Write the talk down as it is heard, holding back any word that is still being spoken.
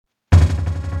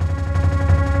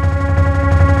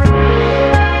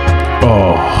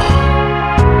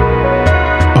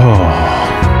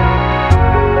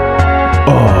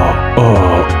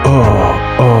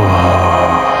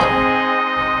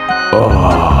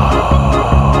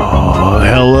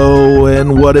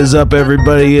What is up,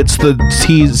 everybody? It's the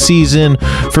season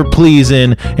for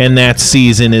pleasing, and that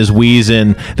season is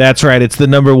wheezing. That's right, it's the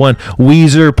number one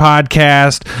Weezer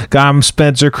podcast. I'm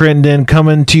Spencer Crittenden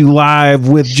coming to you live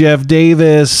with Jeff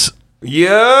Davis.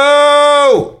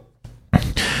 Yo!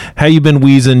 How you been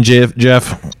wheezing,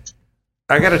 Jeff?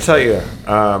 I gotta tell you,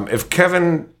 if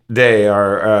Kevin Day,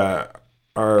 our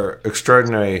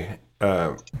extraordinary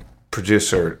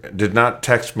producer, did not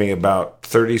text me about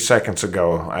 30 seconds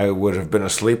ago, I would have been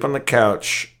asleep on the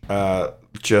couch,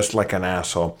 just like an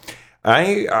asshole.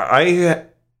 The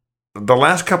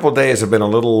last couple of days have been a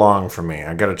little long for me,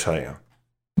 I gotta tell you.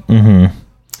 Mm-hmm.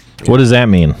 What does that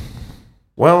mean?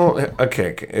 Well,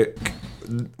 okay.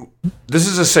 This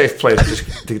is a safe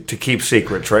place to keep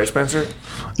secrets, right, Spencer?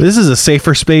 This is a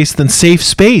safer space than Safe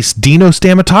Space, Dino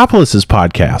Stamatopoulos'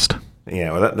 podcast.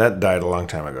 Yeah, well, that died a long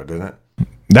time ago, didn't it?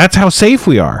 That's how safe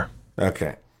we are.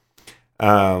 Okay.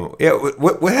 Yeah.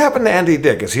 What happened to Andy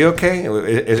Dick? Is he okay?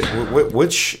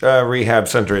 Which rehab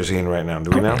center is he in right now?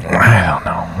 Do we know? I don't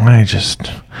know.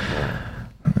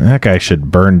 That guy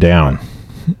should burn down.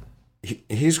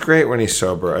 He's great when he's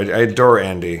sober. I adore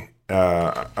Andy.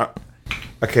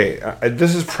 Okay,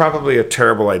 this is probably a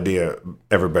terrible idea,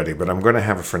 everybody, but I'm going to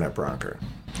have a Fernet Branca.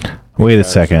 Wait a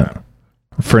second.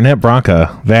 Fernet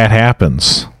Branca, that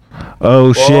happens.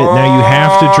 Oh, shit, now you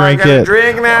have to drink it.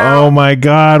 Drink now. Oh, my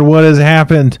God, what has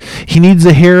happened? He needs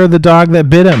the hair of the dog that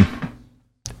bit him.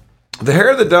 The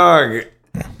hair of the dog.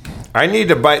 I need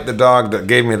to bite the dog that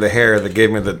gave me the hair, that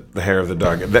gave me the hair of the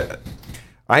dog.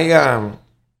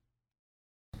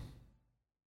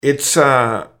 It's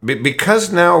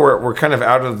because now we're kind of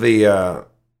out of the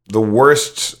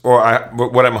worst, or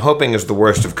what I'm hoping is the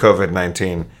worst of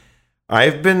COVID-19.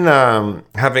 I've been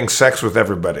having sex with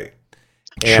everybody.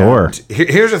 And sure.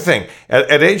 Here's the thing: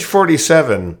 at age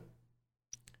 47,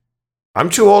 I'm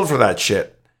too old for that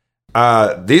shit.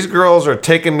 These girls are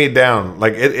taking me down.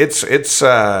 Like it's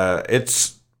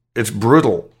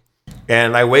brutal.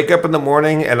 And I wake up in the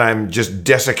morning and I'm just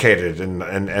desiccated, and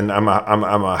I'm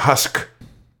a husk.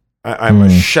 I'm a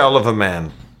shell of a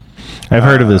man. I've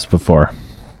heard of this before.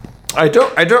 I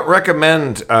don't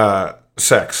recommend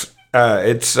sex.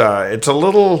 It's a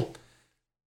little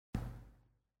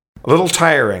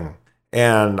tiring,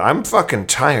 and I'm fucking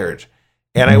tired.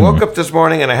 And I woke up this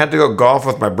morning and I had to go golf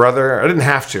with my brother. I didn't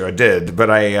have to, I did,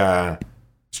 but I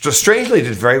strangely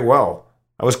did very well.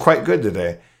 I was quite good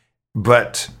today,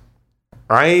 but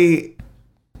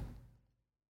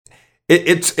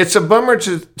It's a bummer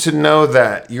to know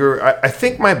that I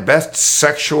think my best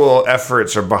sexual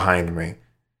efforts are behind me.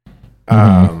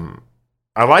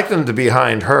 I like them to be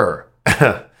behind her,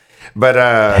 but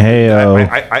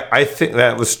I think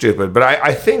that was stupid. But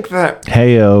I think that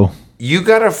you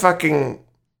gotta fucking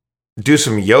do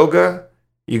some yoga.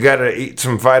 You gotta eat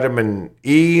some vitamin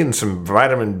E and some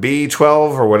vitamin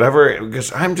B12 or whatever,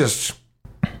 because I'm just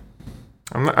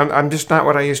not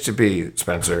what I used to be,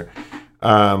 Spencer.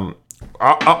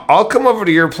 I'll come over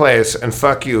to your place and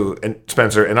fuck you,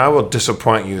 Spencer, and I will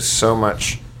disappoint you so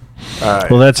much.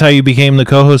 Well, that's how you became the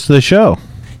co-host of the show.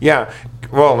 Yeah,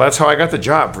 well, that's how I got the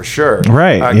job for sure.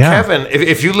 Right? Yeah. Kevin,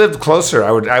 if you lived closer,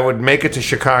 I would make it to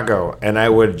Chicago, and I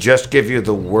would just give you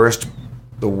the worst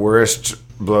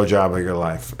blowjob of your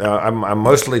life. I'm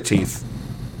mostly teeth,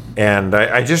 and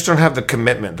I just don't have the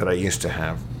commitment that I used to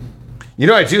have. You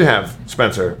know, I do have,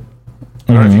 Spencer.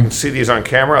 I don't know if you can see these on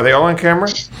camera. Are they all on camera?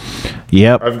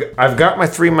 Yep. I've got my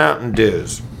 3 Mountain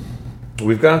Dews.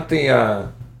 We've got the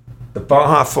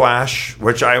Baja Flash,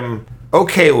 which I'm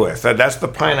okay with. That's the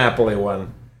pineapple-y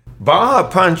one. Baja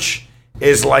Punch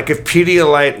is like if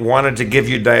Pedialyte wanted to give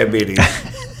you diabetes.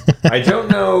 I don't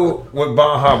know what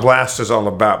Baja Blast is all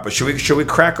about, but should we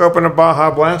crack open a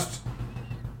Baja Blast?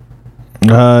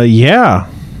 Yeah.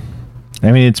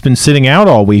 I mean, it's been sitting out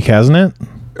all week, hasn't it?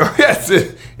 Oh, yes.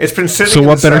 It's been sitting. So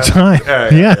what better time?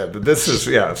 Yeah. This is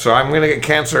So I'm going to get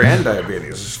cancer and diabetes.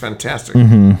 This is fantastic.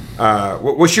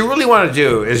 What you really want to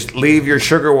do is leave your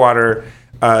sugar water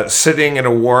sitting in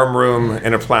a warm room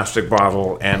in a plastic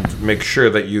bottle, and make sure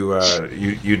that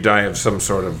you die of some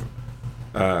sort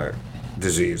of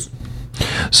disease.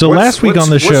 So last week on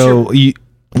the show, you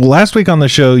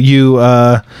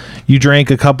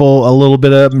drank a little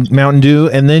bit of Mountain Dew,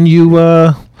 and then you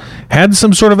had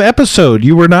some sort of episode.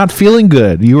 You were not feeling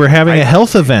good. You were having a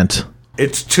health event.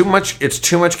 It's too much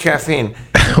caffeine.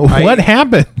 What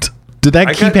happened? Did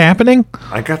that keep happening?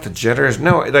 I got the jitters.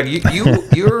 No, like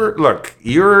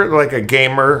you're like a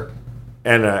gamer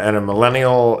and a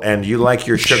millennial, and you like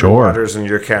your sugar waters and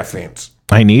your caffeines.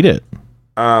 I need it.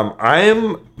 I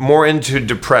am more into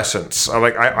depressants.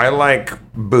 I like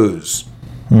booze.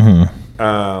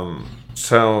 Mm-hmm.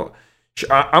 So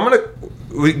I'm gonna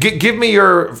give me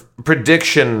your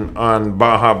prediction on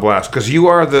Baja Blast, because you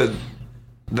are the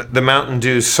Mountain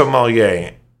Dew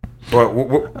sommelier.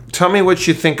 Well, tell me what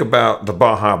you think about the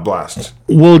Baja Blast.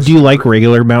 Well, do you like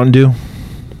regular Mountain Dew?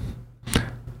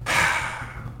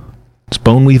 It's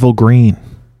Bone Weevil Green.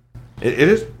 It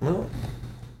is. Well,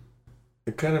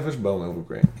 it kind of is Bone Weevil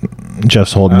Green.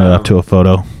 Jeff's holding it up to a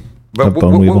photo. But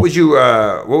what would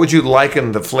you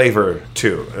liken the flavor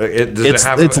to?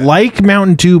 It's like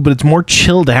Mountain Dew, but it's more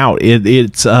chilled out.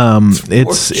 It's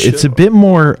a bit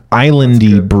more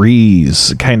islandy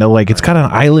breeze, kind of like it's got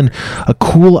a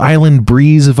cool island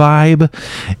breeze vibe.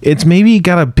 It's maybe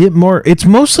got a bit more. It's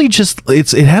mostly just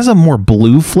it has a more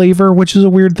blue flavor, which is a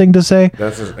weird thing to say,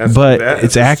 but it's accurate.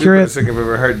 That's the stupidest thing I've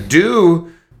ever heard.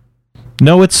 Dew.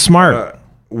 No, it's smart.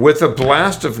 With a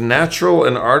blast of natural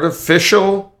and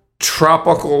artificial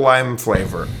tropical lime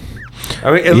flavor.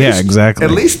 I mean, exactly.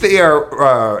 At least they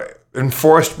are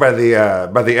enforced by the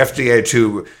FDA,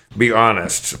 to be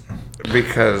honest,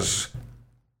 because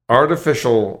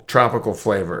artificial tropical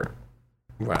flavor.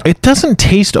 Wow. It doesn't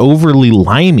taste overly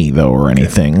limey though, or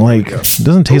anything. Like it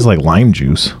doesn't taste like lime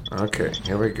juice. Okay,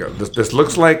 here we go. This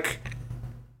looks like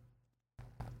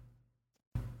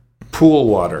pool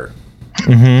water.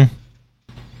 Mm-hmm.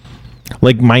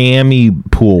 Like Miami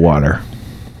pool water.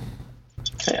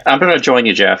 I'm going to join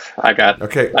you, Jeff. I got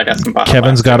some Baja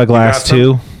Kevin's Blast. got a glass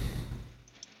too.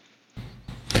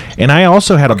 And I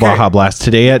also had a Baja Blast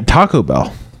today at Taco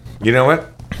Bell. You know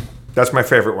what? That's my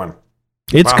favorite one.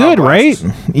 It's Baja good, Blast.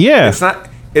 right? Yeah. It's not.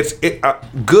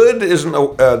 Good isn't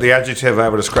the adjective I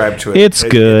would ascribe to it. It's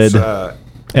good.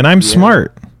 And I'm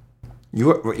smart.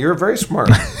 You're very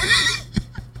smart.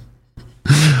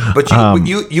 But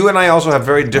you and I also have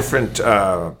very different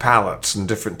palates and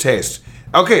different tastes.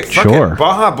 Okay, fuck it.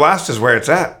 Baja Blast is where it's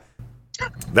at.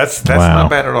 That's not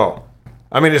bad at all.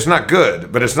 I mean, it's not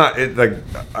good, but it's not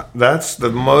that's the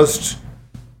most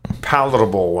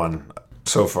palatable one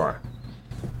so far.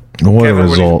 What a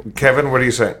result. Kevin, what do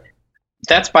you say?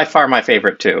 That's by far my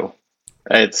favorite too.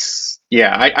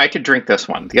 I could drink this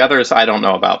one. The others I don't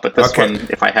know about, but this one,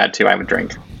 if I had to, I would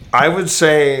drink. I would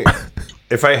say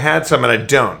if I had some, and I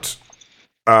don't,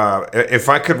 if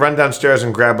I could run downstairs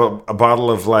and grab a bottle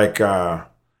of like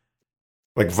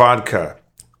vodka,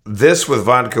 this with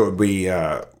vodka would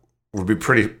be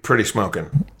pretty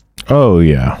smoking. Oh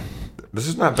yeah, this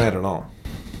is not bad at all.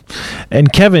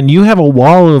 And Kevin, you have a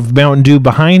wall of Mountain Dew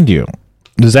behind you.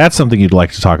 Is that something you'd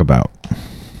like to talk about?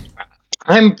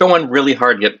 I'm going really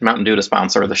hard to get Mountain Dew to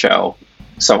sponsor the show,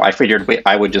 so I figured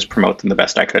I would just promote them the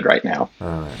best I could right now.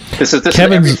 Right. This is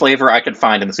every flavor I could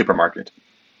find in the supermarket.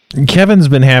 Kevin's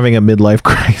been having a midlife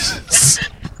crisis.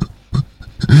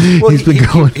 Well,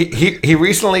 he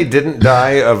recently didn't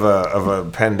die of a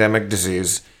pandemic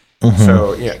disease,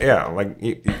 so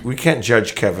we can't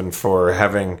judge Kevin for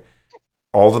having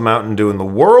all the Mountain Dew in the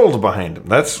world behind him.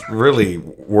 That's really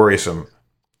worrisome.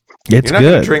 It's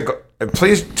good.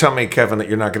 Please tell me, Kevin, that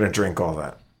you're not going to drink all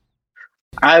that.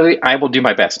 I will do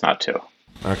my best not to.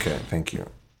 Okay, thank you.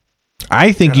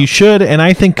 I think you should, and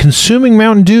I think consuming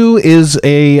Mountain Dew is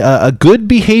a good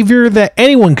behavior that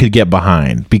anyone could get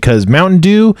behind, because Mountain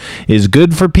Dew is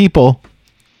good for people.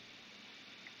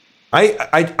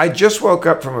 I just woke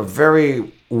up from a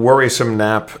very worrisome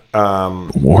nap.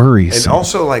 Worrisome. And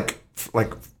also like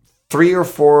 3 or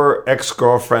 4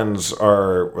 ex-girlfriends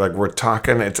are like, we're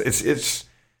talking. It's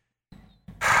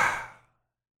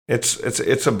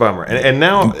a bummer. And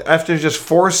now after just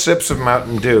 4 sips of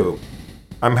Mountain Dew,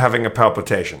 I'm having a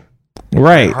palpitation.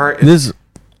 Right. My heart is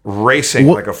racing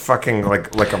like a fucking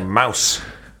like a mouse.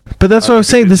 But that's what I was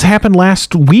saying. This happened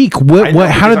last week.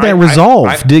 How did that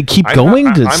resolve? Did it keep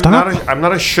going? Did it stop? I'm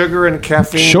not a sugar and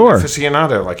caffeine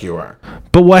aficionado like you are.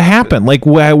 But what happened? Like,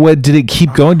 what did it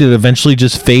keep going? Did it eventually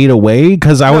just fade away?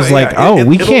 Because I was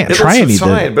we can't try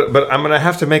anything. But I'm going to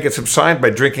have to make it subside by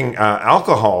drinking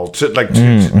alcohol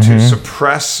to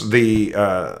suppress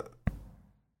the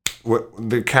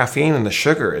caffeine and the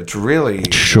sugar. It's really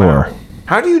sure.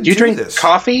 How do you drink this?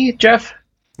 Coffee, Jeff?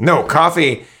 No,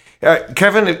 coffee.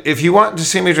 Kevin, if you want to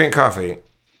see me drink coffee,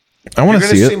 I want to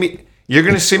see it. You're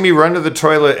going to see me run to the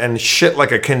toilet and shit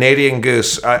like a Canadian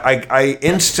goose. I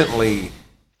instantly,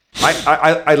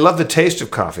 I love the taste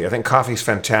of coffee. I think coffee's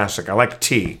fantastic. I like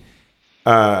tea,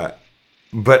 but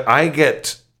I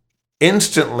get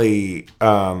instantly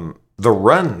the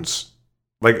runs.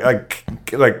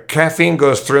 Like caffeine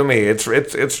goes through me.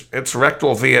 It's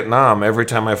rectal Vietnam every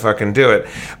time I fucking do it.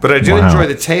 But I do enjoy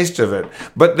the taste of it.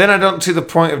 But then I don't see the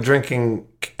point of drinking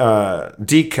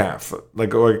decaf.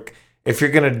 Like if you're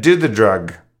gonna do the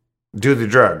drug, do the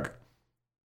drug.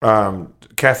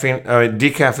 Caffeine,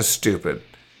 decaf is stupid.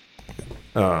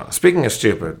 Speaking of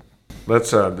stupid,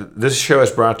 let's. This show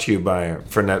is brought to you by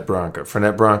Fernet Branca.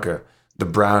 Fernet Branca, the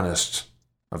brownest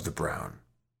of the brown.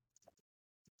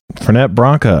 Fernet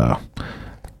Branca,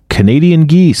 Canadian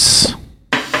geese.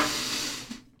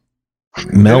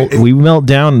 We melt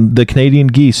down the Canadian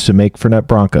geese to make Fernet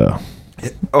Branca.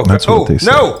 Oh, that's what they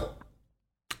say. No.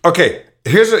 Okay,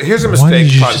 here's a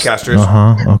mistake,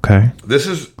 podcasters. Okay. This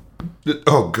is.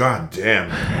 Oh, god damn.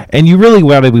 And you really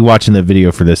got to be watching the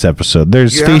video for this episode.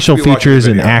 There's facial features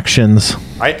and actions.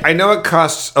 I know it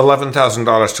costs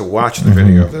 $11,000 to watch the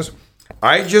video of this.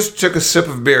 I just took a sip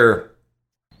of beer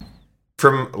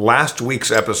from last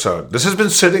week's episode. This has been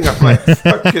sitting on my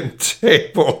fucking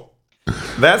table.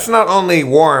 That's not only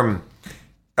warm.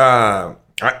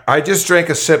 I just drank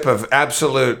a sip of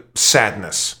absolute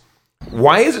sadness.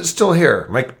 Why is it still here?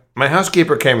 My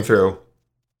housekeeper came through.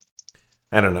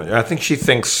 I don't know. I think she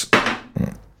thinks...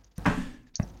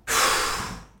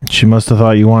 She must have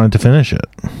thought you wanted to finish it.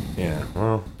 Yeah,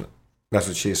 well, that's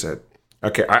what she said.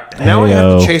 Okay, now I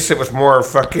have to chase it with more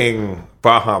fucking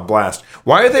Baja Blast.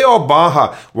 Why are they all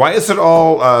Baja? Why is it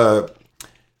all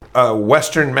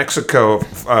Western Mexico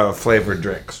flavored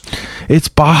drinks? It's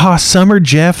Baja Summer,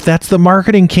 Jeff. That's the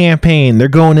marketing campaign. They're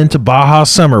going into Baja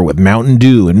Summer with Mountain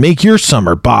Dew and make your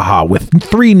summer Baja with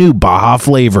 3 new Baja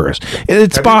flavors.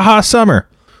 It's Baja Summer.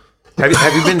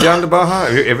 Have you been down to Baja?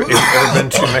 Have you ever been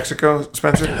to Mexico,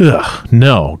 Spencer? Ugh,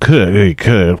 no,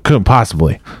 couldn't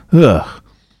possibly. Ugh.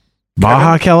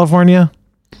 Baja, California?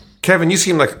 Kevin, you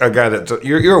seem like a guy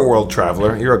you're a world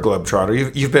traveler. You're a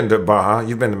globetrotter. You've been to Baja.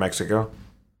 You've been to Mexico.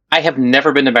 I have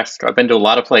never been to Mexico. I've been to a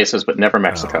lot of places, but never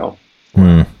Mexico.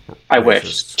 I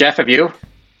wish. Jeff, have you?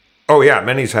 Oh yeah,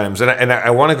 many times, and I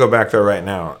want to go back there right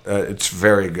now. It's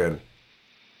very good.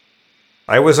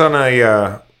 I was on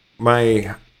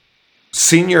my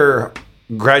senior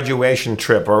graduation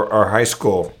trip, our high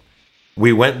school.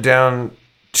 We went down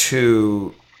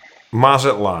to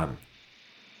Mazatlan,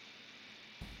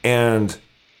 and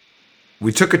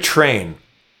we took a train.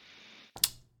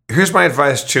 Here's my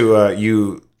advice to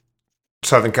you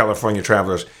Southern California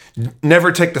travelers.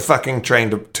 Never take the fucking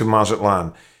train to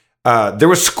Mazatlan. There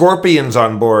were scorpions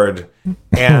on board,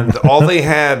 and all they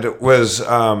had was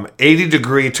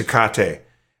 80-degree Tecate.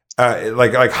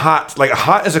 Like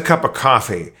hot as a cup of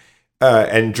coffee,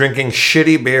 and drinking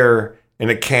shitty beer in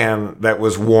a can that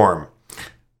was warm.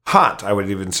 Hot, I would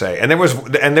even say. And there was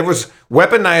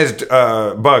weaponized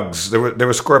bugs. There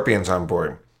were scorpions on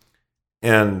board.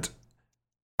 And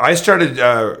I started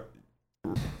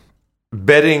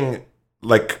betting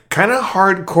like kind of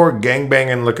hardcore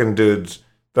gangbanging looking dudes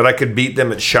that I could beat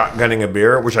them at shotgunning a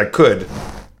beer, which I could.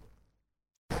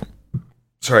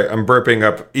 Sorry, I'm burping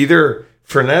up. Either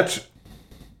Fernet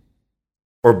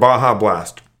or Baja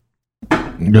Blast.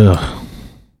 Ugh.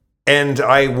 And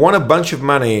I won a bunch of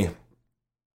money,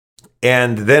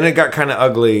 and then it got kind of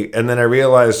ugly, and then I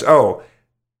realized,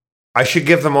 I should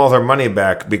give them all their money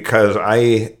back because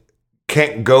I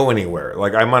can't go anywhere.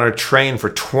 Like, I'm on a train for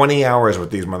 20 hours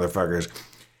with these motherfuckers.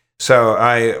 So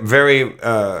I very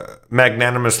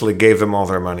magnanimously gave them all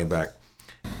their money back.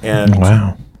 And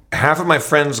wow. Half of my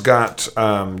friends got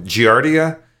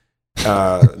giardia,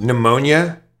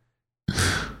 pneumonia.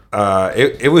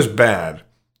 It was bad.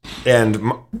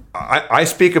 And I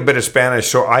speak a bit of Spanish,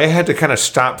 so I had to kind of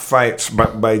stop fights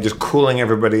by just cooling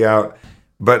everybody out.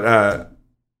 But,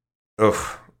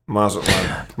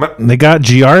 Mazatlan. They got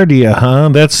giardia, huh?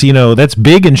 That's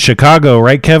big in Chicago,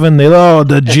 right, Kevin?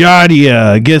 The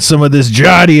giardia. Get some of this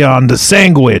giardia on the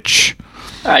sandwich.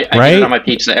 I get it on my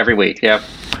pizza every week, yeah.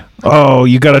 Oh,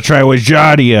 you got to try with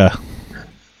giardia.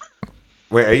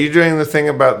 Wait, are you doing the thing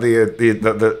about the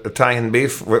Italian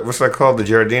beef? What's that called? The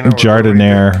giardino?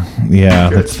 Giardiniera. Yeah,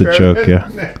 that's the joke, yeah.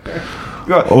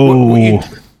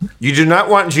 You do not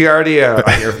want giardia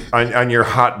on your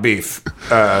hot beef.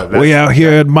 We out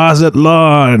here at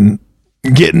Mazatlan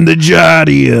getting the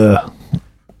giardia.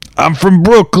 I'm from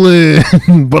Brooklyn,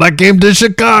 but I came to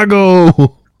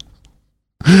Chicago.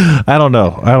 I don't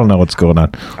know what's going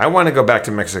on. I want to go back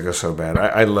to Mexico so bad.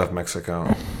 I love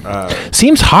Mexico.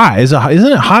 Seems hot.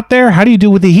 Isn't it hot there? How do you do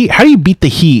with the heat? How do you beat the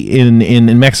heat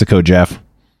in Mexico, Jeff?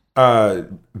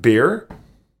 Beer.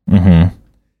 Mm-hmm.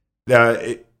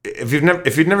 If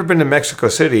you've never been to Mexico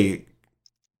City,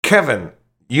 Kevin,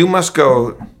 you must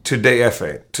go to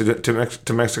DF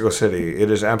to Mexico City. It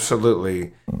is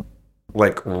absolutely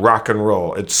like rock and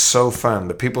roll. It's so fun.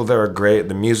 The people there are great.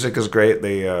 The music is great.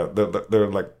 They're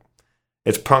like,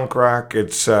 it's punk rock.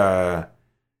 It's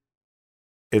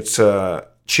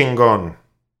chingon.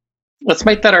 Let's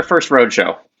make that our first road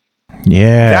show.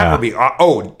 Yeah, that would be.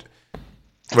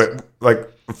 But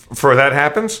like, for that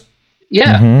happens.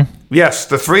 Yeah. Mm-hmm. Yes,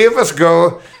 the three of us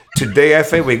go to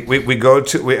DFA. We go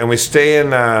to and we stay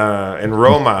in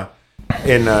Roma,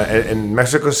 in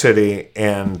Mexico City,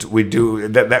 and we do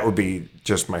that. That would be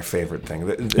just my favorite thing.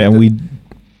 And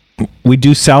we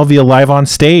do Salvia live on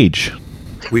stage.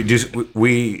 We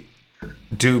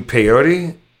do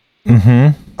peyote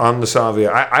on the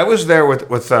Salvia. I was there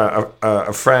with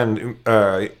a friend,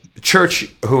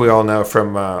 Church, who we all know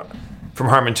from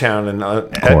Harmontown and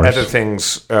other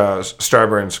things,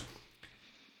 Starburns.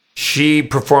 She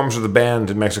performs with a band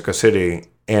in Mexico City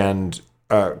and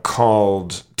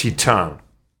called Titan,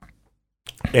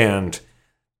 and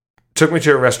took me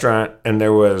to a restaurant, and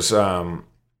there was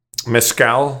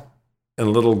mezcal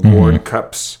in little gourd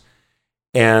cups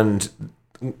and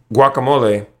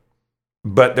guacamole,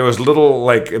 but there was little,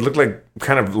 like, it looked like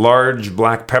kind of large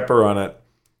black pepper on it,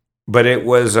 but it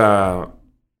was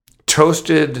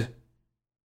toasted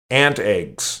ant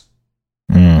eggs.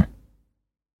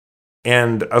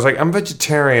 And I was like, I'm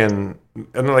vegetarian. And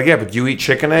they're like, yeah, but you eat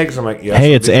chicken eggs? I'm like, yes.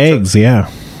 Hey, it's eggs, yeah.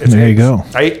 It's there eggs. You go.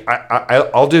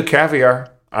 I'll do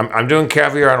caviar. I'm doing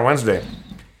caviar on Wednesday.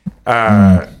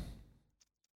 I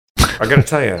got to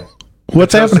tell you.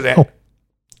 What's happening?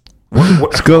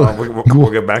 Let's go. We'll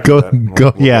get back to that. Go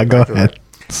ahead.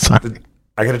 Sorry.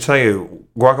 I got to tell you,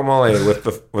 guacamole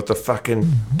with the fucking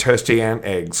toasty ant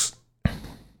eggs,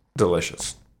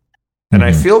 delicious. And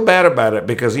I feel bad about it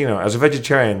because, you know, as a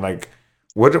vegetarian, like,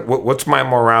 what's my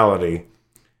morality?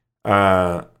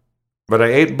 But I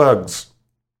ate bugs.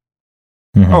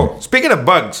 Oh, speaking of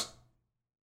bugs,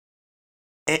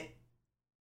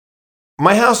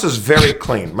 my house is very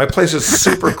clean. My place is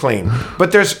super clean,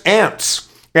 but there's ants,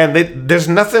 and there's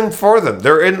nothing for them.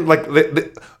 They're in like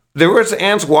there was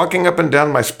ants walking up and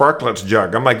down my Sparklets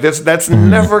jug. I'm like, that's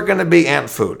never going to be ant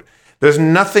food. There's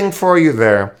nothing for you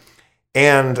there.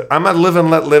 And I'm a live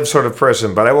and let live sort of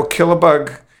person, but I will kill a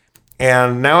bug.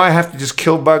 And now I have to just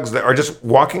kill bugs that are just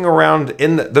walking around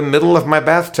in the middle of my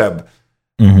bathtub.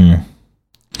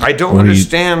 I don't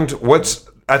understand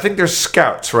I think they're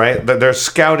scouts, right? They're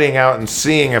scouting out and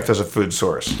seeing if there's a food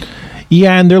source.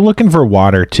 Yeah, and they're looking for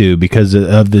water too because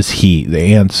of this heat.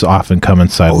 The ants often come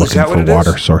inside looking for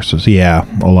water sources. Yeah,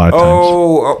 a lot of times.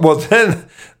 Oh, well then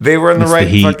they were in the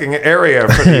right fucking area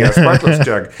for the Sparklets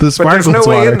jug. But there's no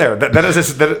way in there.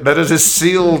 That is a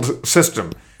sealed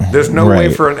system. There's no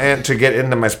way for an ant to get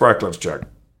into my Sparklets jug.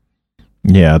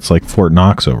 Yeah, it's like Fort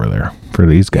Knox over there for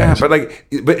these guys. Yeah,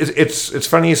 but it's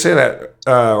funny you say that,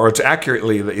 or it's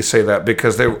accurately that you say that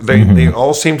because they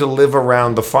all seem to live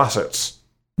around the faucets.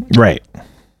 Right.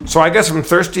 So I got some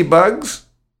thirsty bugs.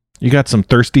 You got some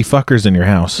thirsty fuckers in your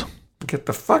house. Get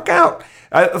the fuck out.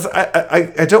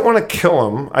 I don't want to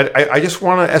kill them. I just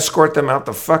want to escort them out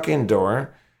the fucking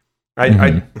door.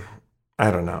 I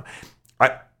don't know.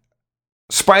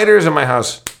 Spiders in my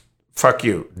house, fuck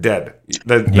you, dead.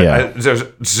 There's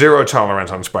zero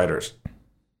tolerance on spiders.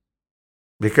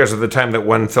 Because of the time that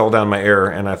one fell down my ear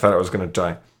and I thought I was going to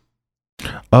die.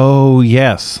 Oh,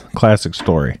 yes. Classic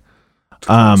story.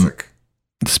 Classic.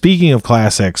 Speaking of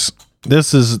classics,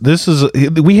 this is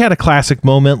we had a classic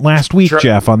moment last week,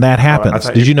 Jeff, on That Happens.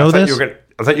 Did you know this?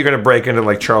 I thought you were going to break into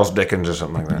like Charles Dickens or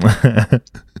something like that.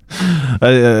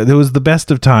 It was the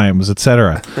best of times,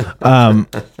 etc.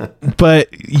 But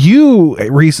you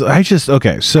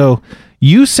recently, so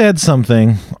you said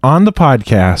something on the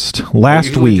podcast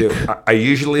last week. I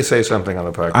usually say something on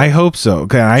the podcast. I hope so.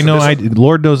 Okay,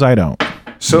 Lord knows I don't.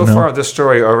 So far, this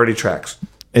story already tracks.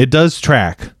 It does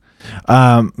track.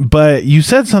 But you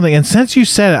said something, and since you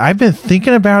said it, I've been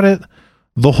thinking about it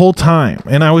the whole time.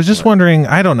 And I was just wondering,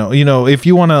 I don't know, if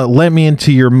you want to let me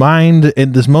into your mind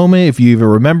in this moment, if you even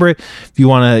remember it, if you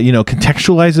want to,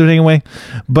 contextualize it anyway.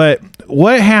 But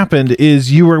what happened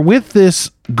is you were with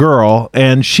this girl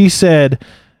and she said,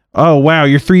 "Oh, wow,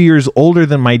 you're 3 years older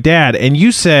than my dad." And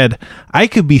you said, "I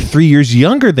could be 3 years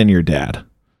younger than your dad."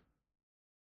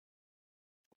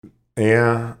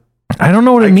 Yeah. I don't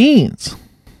know what it means.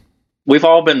 We've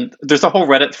all been, there's a whole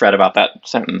Reddit thread about that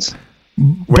sentence.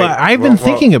 But I've been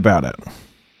thinking about it.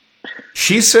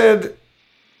 She said,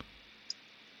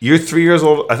 "You're 3 years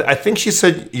old." I think she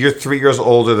said, "You're 3 years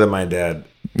older than my dad."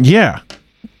 Yeah.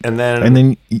 And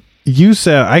then you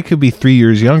said, "I could be 3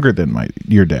 years younger than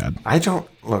your dad." I don't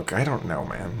know,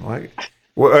 man. Like,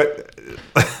 what?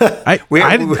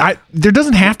 There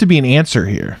doesn't have to be an answer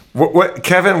here. What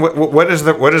Kevin? What is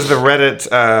the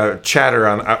Reddit chatter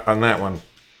on that one?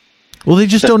 Well, they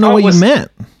just don't know what you meant.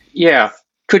 Yeah.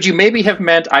 Could you maybe have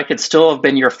meant I could still have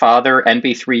been your father and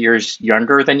be 3 years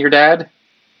younger than your dad?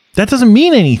 That doesn't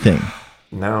mean anything.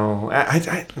 No.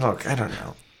 Look, I don't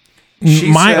know.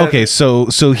 So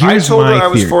here's I told her my I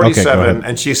was theory. 47, Okay,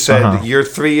 and she said, "You're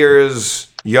 3 years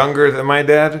younger than my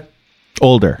dad."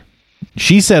 Older.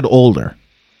 She said older.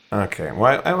 Okay.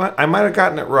 Well, I might have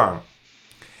gotten it wrong.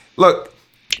 Look,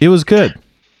 it was good.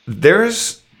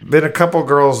 There's been a couple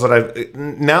girls that I've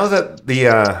now that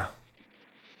the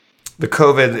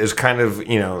COVID is kind of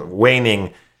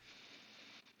waning.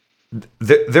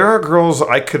 There are girls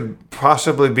I could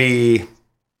possibly be.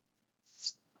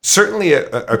 Certainly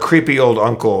a creepy old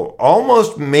uncle,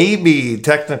 almost maybe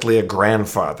technically a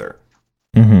grandfather.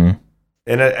 Mm-hmm.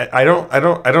 And I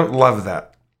don't love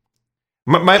that.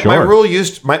 My rule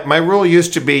used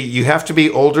to be you have to be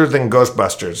older than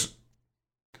Ghostbusters.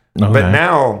 Okay. But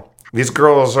now these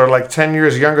girls are like 10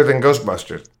 years younger than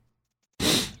Ghostbusters.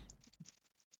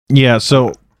 Yeah,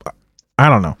 so I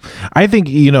don't know. I think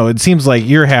it seems like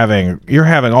you're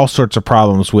having all sorts of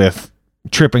problems with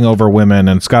tripping over women,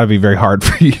 and it's got to be very hard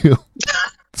for you.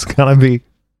 It's gotta be.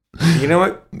 You know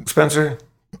what, Spencer?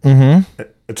 Mm-hmm.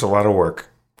 It's a lot of work.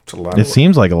 It's a lot. It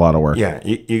seems like a lot of work. Yeah,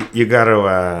 you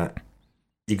gotta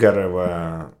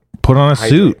put on a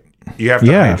suit. You have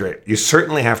to hydrate. You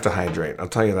certainly have to hydrate. I'll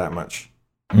tell you that much.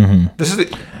 Mm-hmm. This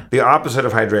is the opposite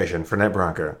of hydration for Net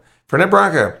Bronca. For Net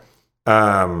Bronca,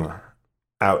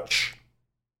 ouch.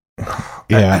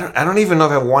 Yeah, I don't even know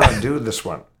if I want to do this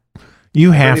one.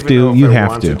 You have to. You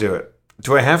have to do it.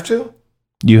 Do I have to?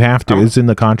 You have to. It's in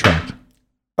the contract.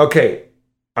 Okay,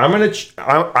 I'm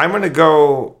gonna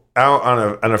go out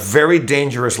on a very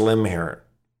dangerous limb here,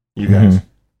 you guys. Mm-hmm.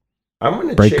 I'm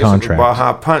gonna chase the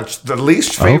Baja Punch, the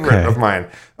least favorite of mine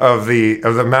of the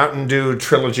Mountain Dew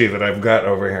trilogy that I've got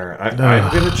over here. I'm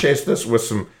gonna chase this with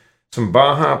some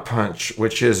Baja Punch,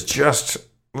 which is just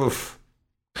oof.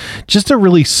 Just a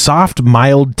really soft,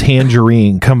 mild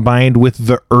tangerine combined with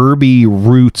the herby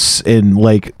roots and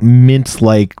like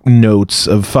mint-like notes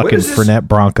of fucking Fernet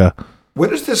Branca.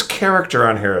 What is this character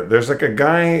on here? There's like a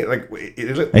guy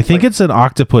I think it's an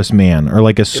octopus man or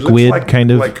like a squid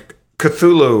kind of like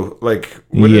Cthulhu. Like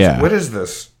what is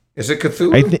this? Is it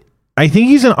Cthulhu? I think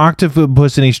he's an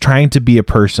octopus and he's trying to be a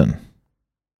person.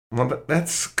 Well,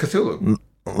 that's Cthulhu.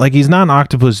 Like he's not an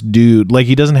octopus dude. Like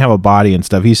he doesn't have a body and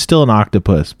stuff. He's still an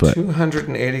octopus, but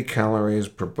 280 calories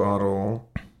per bottle.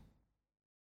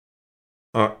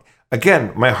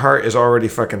 Again, my heart is already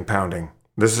fucking pounding.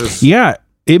 This is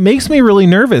it makes me really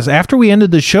nervous. After we ended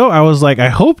the show, I was like, I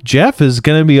hope Jeff is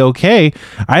gonna be okay.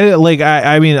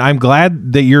 I mean, I'm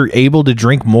glad that you're able to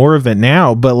drink more of it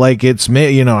now, but like I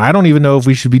don't even know if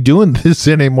we should be doing this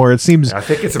anymore. It seems I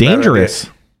think it's dangerous.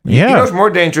 Yeah, you know what's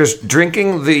more dangerous?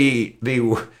 Drinking the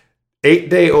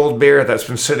 8-day-old beer that's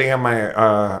been sitting on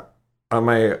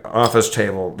my office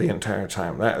table the entire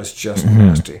time. That is just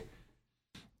nasty.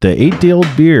 The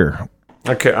 8-day-old beer.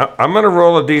 Okay, I'm gonna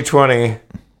roll a d20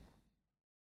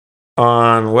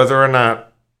 on whether or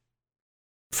not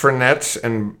Fernet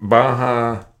and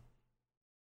Baja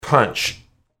Punch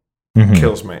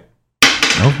kills me.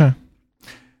 Okay.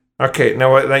 Okay,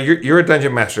 now you're a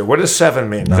dungeon master. What does 7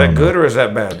 mean? Is that good or is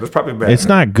that bad? That's probably bad. It's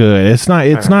not good. It's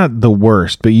not the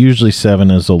worst, but usually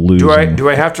 7 is a losing. Do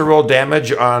I have to roll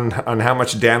damage on how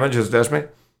much damage it does me?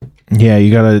 Yeah,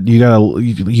 you gotta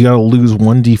lose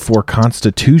 1d4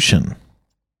 Constitution.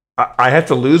 I have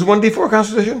to lose 1d4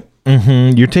 Constitution?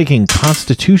 Mm-hmm. You're taking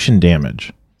Constitution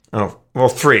damage. Oh well,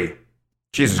 3.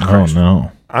 Jesus Christ! Oh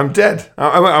no, I'm dead.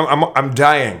 I'm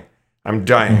dying. I'm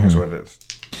dying is what it is.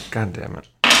 God damn it.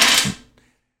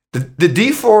 The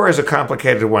D4 is a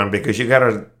complicated one because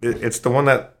it's the one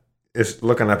that is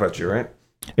looking up at you, right?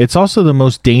 It's also the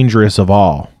most dangerous of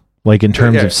all, like in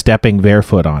terms of stepping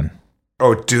barefoot on.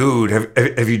 Oh, dude,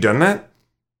 have you done that?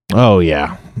 Oh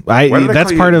yeah,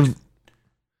 that's part of.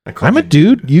 I'm a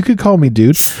dude. You could call me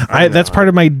dude. That's part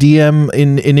of my DM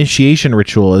initiation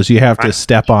ritual. Is you have to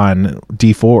step on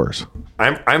D4s.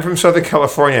 I'm from Southern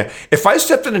California. If I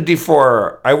stepped in a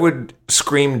D4, I would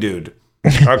scream, dude.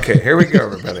 Okay, here we go,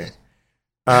 everybody.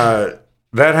 That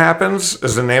Happens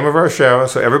is the name of our show.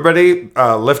 So everybody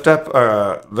lift up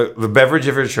the beverage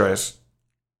of your choice.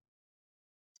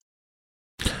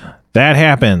 That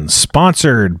Happens,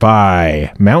 sponsored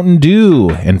by Mountain Dew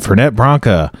and Fernet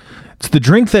Branca. It's the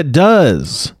drink that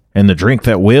does and the drink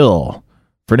that will.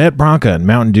 Fernet Branca and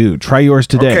Mountain Dew. Try yours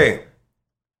today. Okay,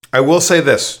 I will say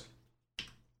this.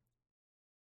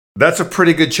 That's a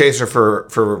pretty good chaser for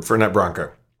Fernet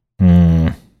Branca.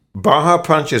 Baja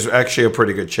Punch is actually a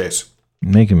pretty good chase.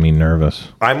 Making me nervous.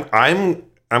 I'm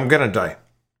gonna die.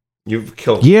 You've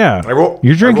killed me. Yeah.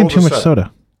 You're drinking too much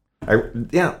soda.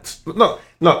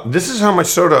 No. This is how much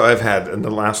soda I've had in the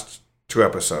last 2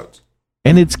 episodes.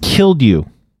 And it's killed you.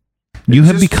 You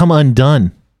have become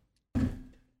undone.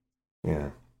 Yeah.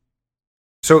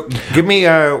 So give me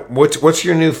what's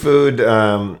your new food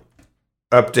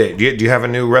update? Do you have a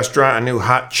new restaurant, a new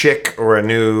hot chick, or a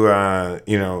new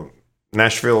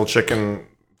Nashville chicken?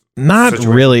 Not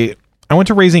situation? really. I went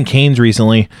to Raising Cane's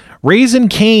recently. Raising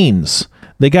Cane's.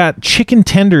 They got chicken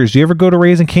tenders. Do you ever go to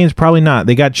Raising Cane's? Probably not.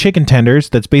 They got chicken tenders.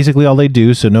 That's basically all they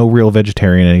do. So no real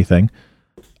vegetarian anything.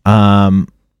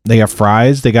 They got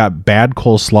fries. They got bad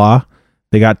coleslaw.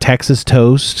 They got Texas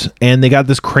toast, and they got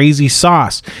this crazy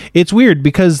sauce. It's weird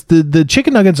because the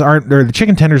chicken nuggets or the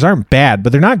chicken tenders aren't bad,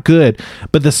 but they're not good.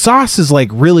 But the sauce is like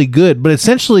really good. But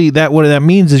essentially, what that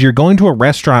means is you're going to a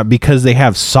restaurant because they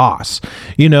have sauce,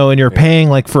 and you're paying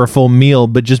like for a full meal,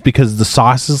 but just because the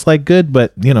sauce is like good.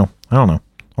 But I don't know.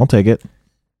 I'll take it.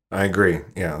 I agree.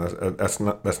 Yeah, that's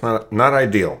not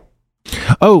ideal.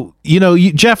 Oh,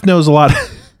 Jeff knows a lot.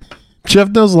 Jeff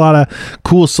knows a lot of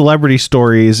cool celebrity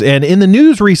stories, and in the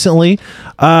news recently,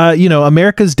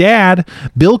 America's dad,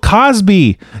 Bill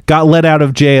Cosby, got let out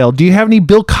of jail. Do you have any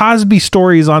Bill Cosby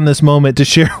stories on this moment to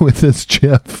share with us,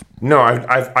 Jeff? No,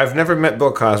 I've never met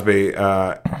Bill Cosby.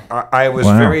 I was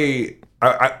very.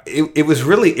 It was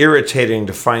really irritating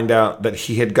to find out that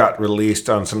he had got released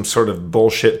on some sort of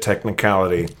bullshit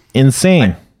technicality.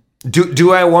 Insane.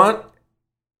 Do I want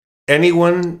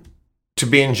anyone to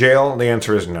be in jail? The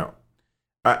answer is no.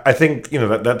 I think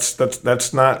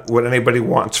that's not what anybody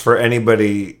wants for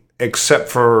anybody except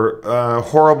for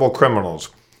horrible criminals.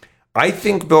 I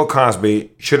think Bill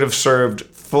Cosby should have served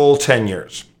full 10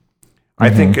 years. Mm-hmm.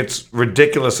 I think it's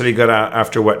ridiculous that he got out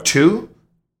after 2?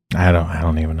 I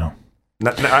don't even know.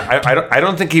 I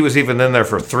don't think he was even in there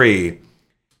for 3.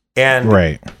 And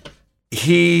right.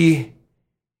 He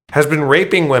has been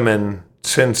raping women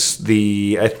since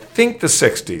the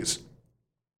 60s.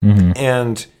 Mm-hmm.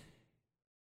 And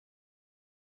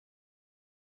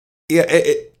yeah,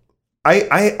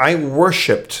 I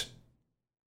worshipped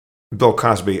Bill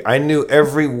Cosby. I knew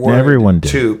every word. Everyone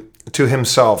did. To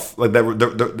himself, like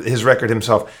that, his record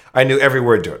himself. I knew every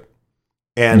word to it,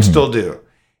 and still do.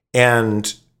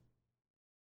 And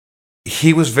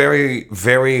he was very,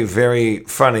 very, very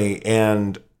funny.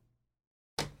 And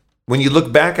when you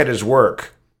look back at his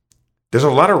work, there's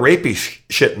a lot of rapey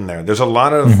shit in there. There's a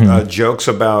lot of jokes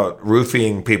about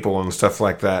roofing people and stuff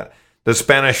like that. The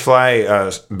Spanish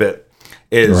Fly bit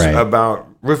is about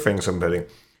roofing somebody.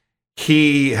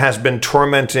 He has been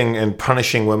tormenting and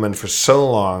punishing women for so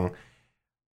long.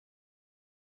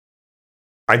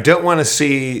 I don't want to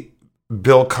see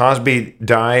Bill Cosby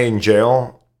die in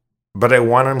jail, but I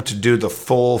want him to do the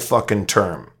full fucking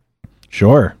term.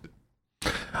 Sure.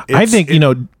 I think, I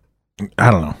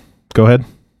don't know. Go ahead.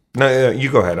 No,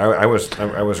 you go ahead. I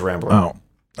was rambling. Oh.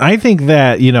 I think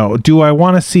that, do I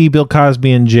want to see Bill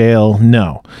Cosby in jail?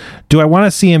 No. Do I want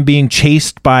to see him being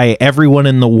chased by everyone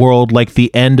in the world like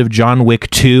the end of John Wick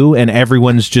 2 and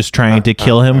everyone's just trying to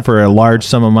kill him for a large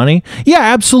sum of money? Yeah,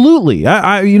 absolutely.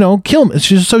 I kill him. It's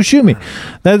just so shoot me.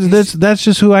 That's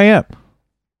just who I am.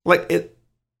 Like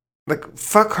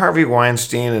fuck Harvey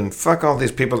Weinstein and fuck all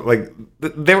these people. Like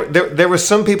there were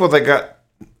some people that got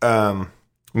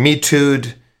Me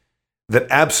Too'd that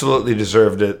absolutely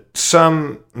deserved it.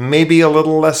 Some maybe a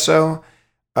little less so.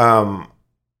 Bill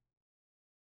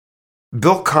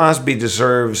Cosby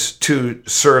deserves to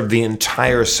serve the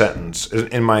entire sentence,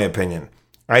 in my opinion.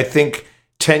 I think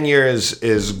 10 years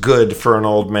is good for an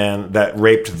old man that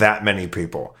raped that many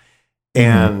people.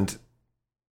 And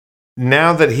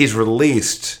now that he's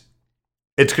released,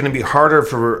 it's going to be harder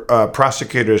for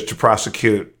prosecutors to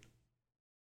prosecute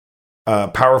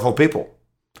powerful people.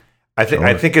 I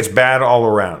think it's bad all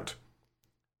around.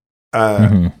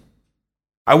 I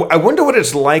wonder what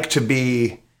it's like to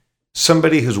be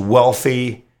somebody who's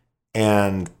wealthy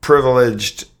and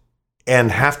privileged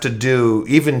and have to do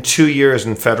even 2 years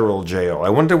in federal jail. I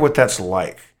wonder what that's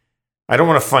like. I don't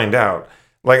want to find out.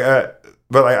 But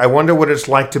I wonder what it's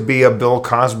like to be a Bill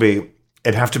Cosby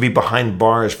and have to be behind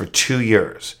bars for 2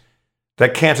 years.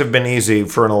 That can't have been easy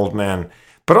for an old man.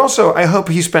 But also, I hope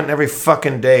he spent every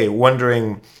fucking day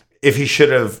wondering if he should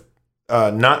have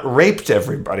not raped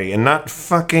everybody and not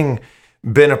fucking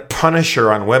been a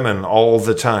punisher on women all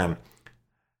the time.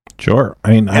 Sure. I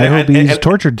mean, I hope he's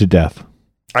tortured to death.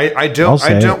 I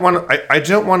don't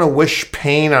want to wish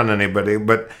pain on anybody,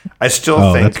 but I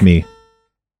still think that's me.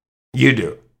 You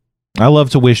do. I love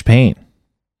to wish pain.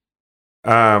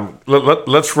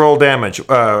 Let's roll damage.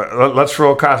 Let's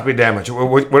roll Cosby damage.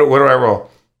 What do I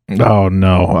roll? Oh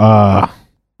no.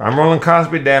 I'm rolling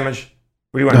Cosby damage.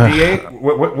 What do you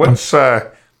want?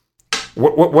 D8?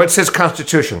 What's his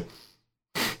constitution?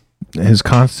 His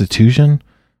constitution?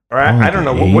 I don't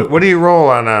know. What do you roll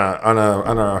on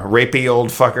a rapey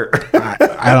old fucker?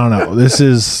 I don't know. This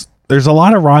is There's a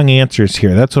lot of wrong answers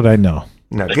here. That's what I know.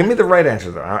 No, give me the right answer,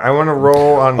 though. I want to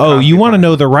roll on... Oh, you want to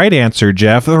know the right answer,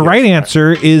 Jeff. The right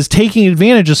answer is taking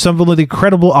advantage of some of the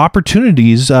incredible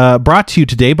opportunities brought to you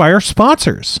today by our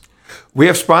sponsors. We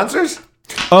have sponsors?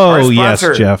 Oh, yes,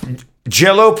 Jeff.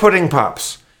 Jell-O Pudding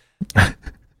Pops.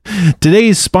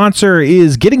 Today's sponsor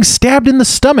is getting stabbed in the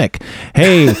stomach.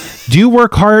 Hey, do you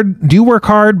work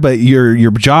hard, but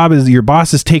your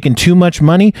boss is taking too much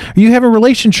money? Are you having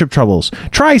relationship troubles?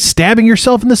 Try stabbing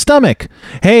yourself in the stomach.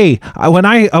 Hey, when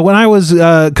I was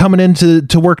coming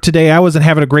into work today, I wasn't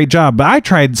having a great job, but I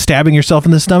tried stabbing yourself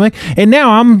in the stomach, and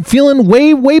now I'm feeling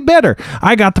way better.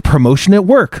 I got the promotion at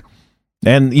work.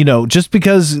 And, just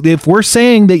because if we're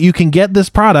saying that you can get this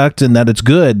product and that it's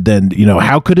good, then,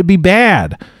 how could it be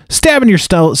bad? Stabbing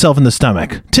yourself in the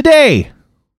stomach today.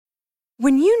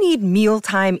 When you need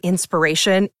mealtime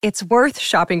inspiration, it's worth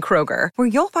shopping Kroger, where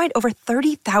you'll find over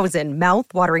 30,000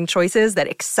 mouth-watering choices that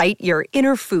excite your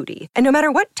inner foodie. And no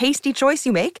matter what tasty choice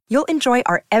you make, you'll enjoy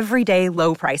our everyday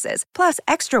low prices, plus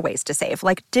extra ways to save,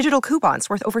 like digital coupons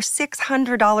worth over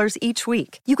 $600 each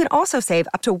week. You can also save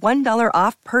up to $1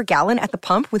 off per gallon at the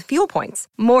pump with fuel points.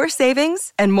 More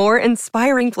savings and more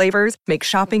inspiring flavors make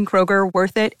shopping Kroger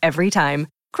worth it every time.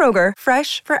 Kroger,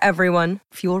 fresh for everyone.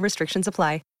 Fuel restrictions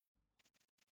apply.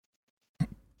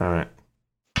 All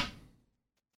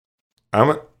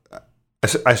right.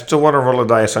 I still want to roll a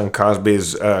dice on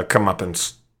Cosby's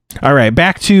comeuppance. All right,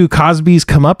 back to Cosby's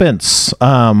comeuppance.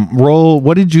 Roll.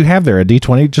 What did you have there? A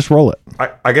D20? Just roll it.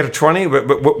 I get a 20,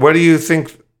 but what do you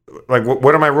think? Like,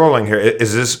 what am I rolling here?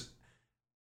 Is this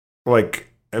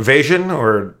like evasion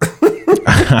or?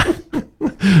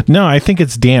 No, I think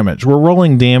it's damage. We're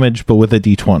rolling damage, but with a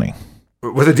D20.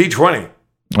 With a D20.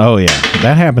 Oh yeah,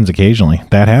 that happens occasionally.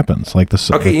 That happens like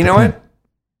this. Okay, you know what?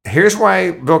 Here's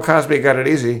why Bill Cosby got it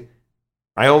easy.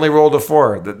 I only rolled a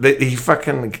 4.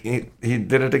 He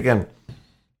did it again.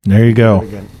 There you go.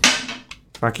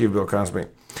 Fuck you, Bill Cosby.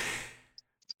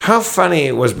 How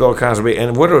funny was Bill Cosby?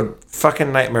 And what a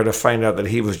fucking nightmare to find out that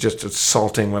he was just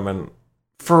assaulting women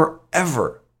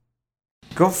forever.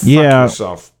 Go fuck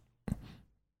yourself.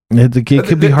 It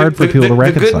could be hard for people to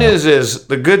reconcile.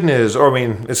 The good news, or I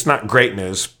mean, it's not great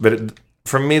news, but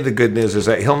for me, the good news is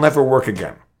that he'll never work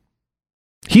again.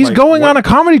 He's going on a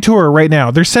comedy tour right now.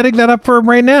 They're setting that up for him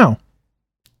right now.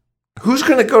 Who's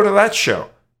going to go to that show?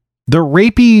 The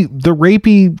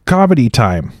rapey comedy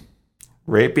time.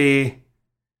 Rapey.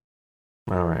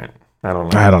 All right. I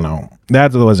don't know.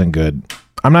 That wasn't good.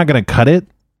 I'm not going to cut it,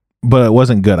 but it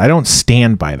wasn't good. I don't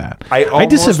stand by that. I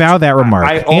disavow that remark.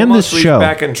 I and this show.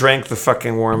 Back and drank the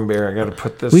fucking warm beer. I got to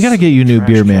put this. We got to get you new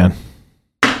beer, man.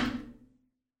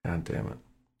 God damn it!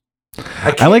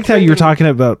 I liked how you were talking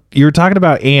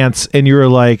about ants, and you were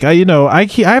like, I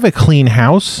have a clean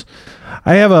house.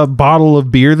 I have a bottle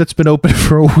of beer that's been open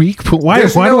for a week, but why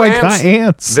do I got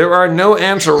ants? There are no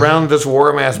ants around this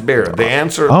warm ass beer. The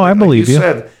ants are. Oh, I believe you.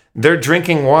 Said they're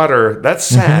drinking water. That's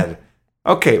sad. Mm-hmm.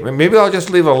 Okay, maybe I'll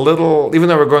just leave a little, even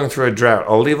though we're going through a drought,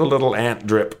 I'll leave a little ant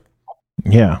drip.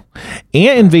 Yeah.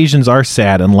 Ant invasions are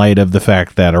sad in light of the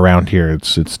fact that around here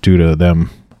it's due to them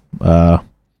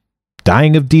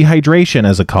dying of dehydration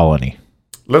as a colony.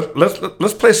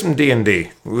 Let's play some D&D.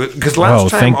 Because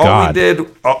last time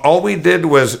all we did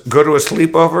was go to a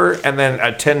sleepover and then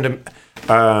attend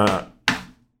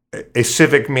a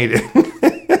civic meeting.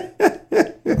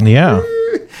 Yeah.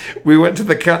 We went to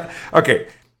the okay.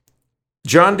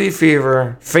 John D.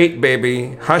 Fever, Fate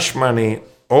Baby, Hush Money,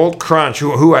 Old Crunch,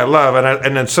 who I love,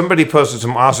 and then somebody posted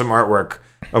some awesome artwork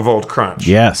of Old Crunch.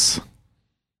 Yes.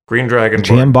 Green Dragon.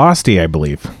 Jan Bosty, I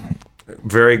believe.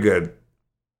 Very good.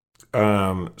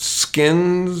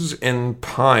 Skins in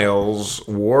Piles,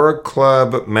 War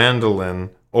Club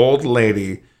Mandolin, Old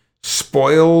Lady,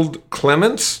 Spoiled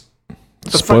Clements?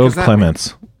 Spoiled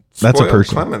Clements. That's a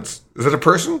person. Clements. Is it a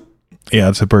person? Yeah,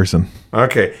 it's a person.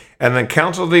 Okay. And then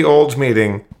Council of the Olds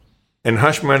meeting, and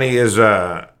Hush Money is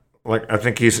I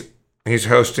think he's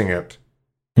hosting it.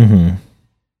 Mm-hmm.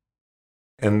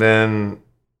 And then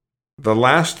the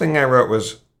last thing I wrote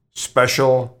was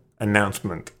special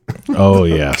announcement. Oh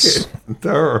yes. Okay.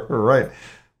 All right.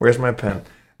 Where's my pen?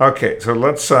 Okay, so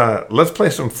let's play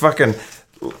some fucking.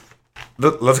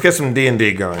 Let's get some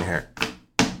D&D going here.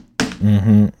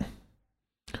 Mm-hmm.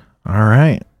 All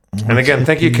right. And again,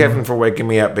 thank you, Kevin, for waking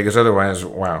me up, because otherwise,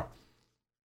 wow.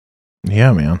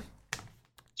 Yeah, man. Do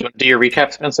you want to do your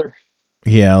recap, Spencer?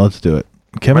 Yeah, let's do it.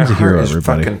 Kevin's my a hero, heart is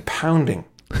everybody. Fucking pounding.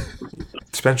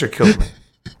 Spencer killed me.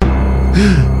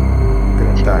 I'm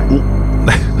gonna die.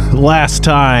 Last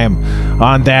time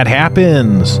on That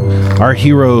Happens, our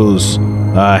heroes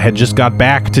had just got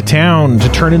back to town to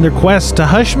turn in their quest to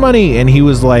Hush Money, and he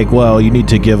was like, well, you need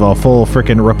to give a full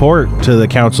frickin' report to the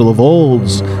Council of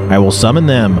Olds. I will summon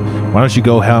them. Why don't you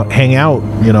go hang out,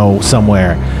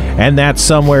 somewhere? And that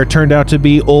somewhere turned out to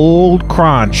be Old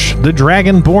Crunch, the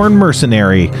dragonborn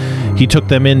mercenary. He took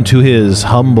them into his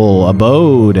humble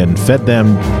abode and fed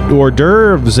them hors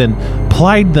d'oeuvres and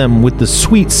plied them with the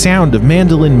sweet sound of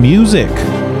mandolin music.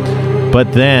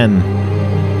 But then,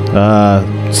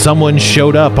 someone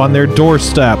showed up on their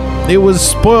doorstep. It was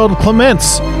Spoiled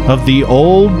Clements of the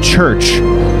old church,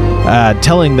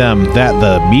 telling them that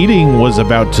the meeting was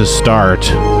about to start.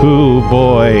 Ooh,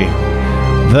 boy.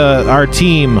 Our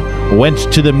team went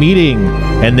to the meeting,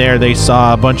 and there they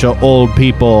saw a bunch of old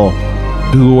people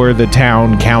who were the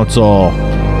town council,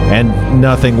 and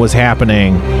nothing was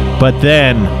happening. But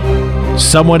then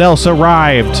someone else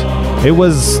arrived. It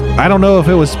was, I don't know if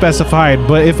it was specified,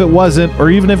 but if it wasn't, or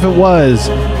even if it was,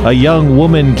 a young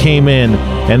woman came in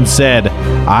and said,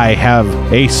 I have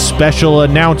a special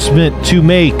announcement to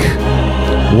make.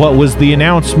 What was the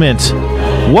announcement?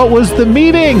 What was the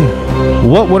meeting?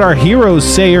 What would our heroes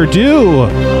say or do?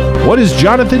 What is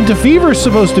Jonathan DeFever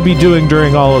supposed to be doing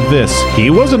during all of this? He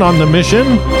wasn't on the mission.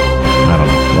 I don't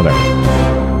know.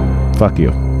 Whatever. Fuck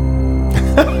you.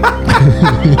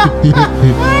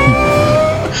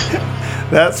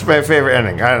 That's my favorite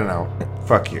ending. I don't know.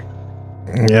 Fuck you.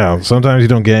 Yeah, sometimes you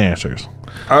don't get answers.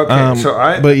 Okay, so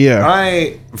I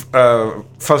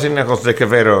Fuzzy Nichols de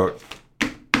Quevedo,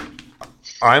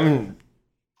 I'm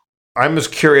as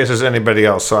curious as anybody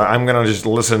else, so I'm gonna just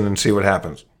listen and see what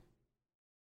happens.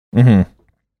 All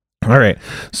right.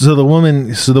 So the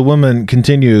woman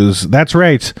continues. That's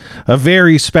right. A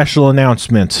very special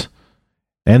announcement.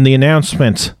 And the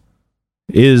announcement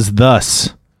is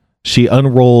thus. She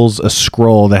unrolls a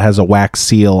scroll that has a wax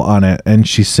seal on it, and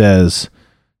she says,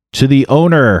 to the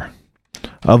owner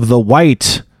of the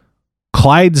white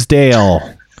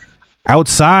Clydesdale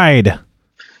outside,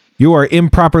 you are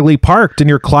improperly parked and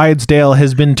your Clydesdale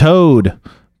has been towed.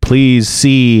 Please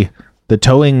see the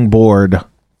towing board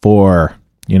for,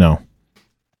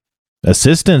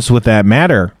 assistance with that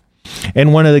matter.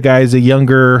 And one of the guys, a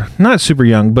younger, not super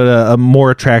young, but a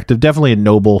more attractive, definitely a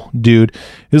noble dude,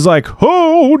 is like,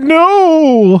 oh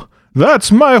no,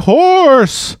 that's my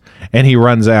horse. And he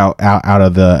runs out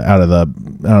of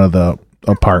the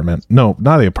apartment. No,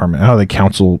 not the apartment, out of the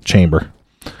council chamber.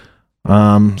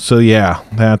 So yeah,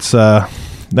 that's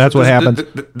what happened.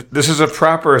 This is a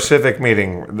proper civic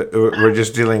meeting. We're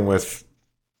just dealing with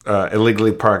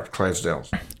illegally parked Clydesdales.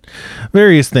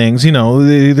 Various things,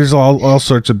 there's all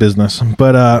sorts of business.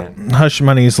 But Hush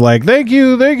Money's like, thank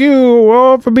you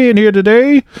all for being here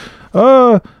today.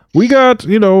 We got,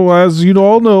 as you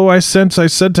all know, I sent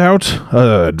out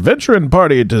an adventuring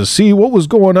party to see what was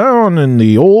going on in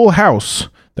the old house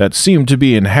that seemed to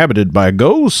be inhabited by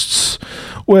ghosts.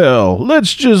 Well,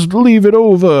 let's just leave it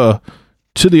over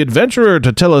to the adventurer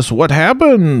to tell us what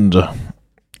happened.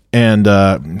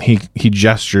 And he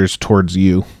gestures towards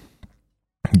you,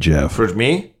 Jeff. Towards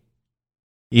me?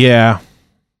 Yeah.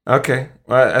 Okay.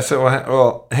 Well, I said,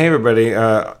 well, hey, everybody.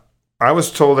 I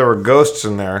was told there were ghosts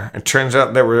in there. It turns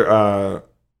out there were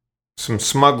some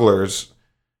smugglers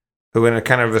who, in a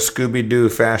kind of a Scooby-Doo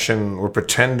fashion, were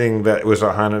pretending that it was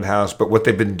a haunted house. But what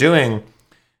they've been doing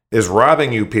is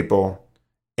robbing you people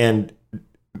and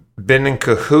been in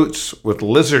cahoots with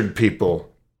lizard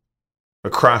people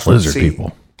across the sea. Lizard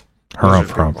people.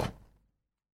 Harump.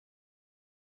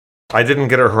 I didn't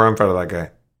get a harump out of that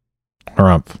guy.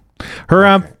 Harump.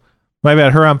 Okay. My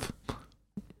bad, harump.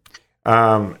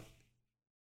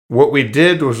 What we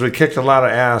did was we kicked a lot of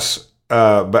ass,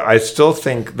 but I still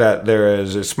think that there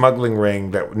is a smuggling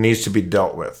ring that needs to be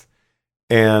dealt with.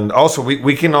 And also,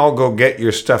 we can all go get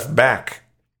your stuff back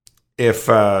if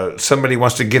somebody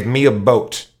wants to give me a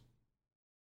boat.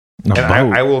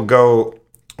 I will go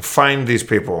find these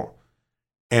people.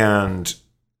 And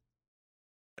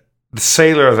the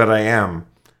sailor that I am,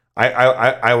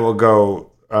 I will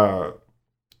go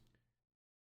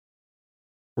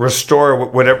restore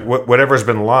whatever's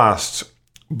been lost,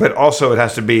 but also it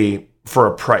has to be for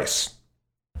a price.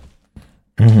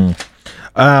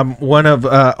 One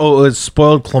of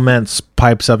Spoiled Clements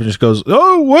pipes up and just goes,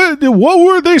 oh, what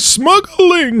were they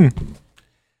smuggling?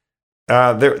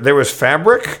 There was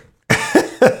fabric.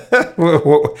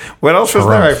 What else was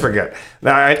there? I forget.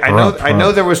 Now I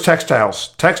know there was textiles.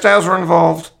 Textiles were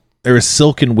involved. There was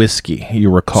silk and whiskey.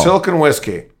 You recall silk and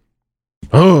whiskey.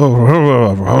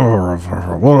 My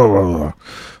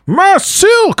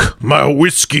silk, my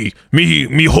whiskey,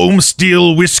 me home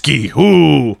steel whiskey.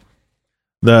 Ooh.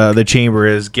 The chamber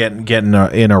is getting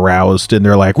in aroused, and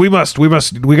they're like, we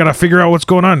gotta figure out what's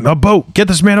going on. A boat, get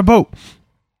this man a boat.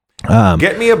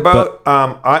 Get me a boat.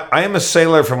 I am a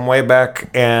sailor from way back,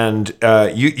 and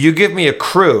you give me a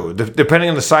crew. Depending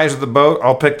on the size of the boat,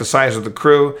 I'll pick the size of the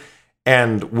crew,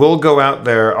 and we'll go out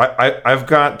there. I've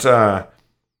got a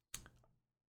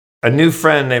new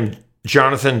friend named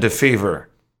Jonathan DeFever,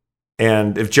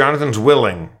 and if Jonathan's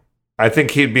willing, I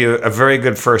think he'd be a very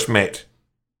good first mate.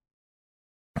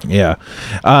 Yeah.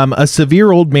 A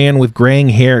severe old man with graying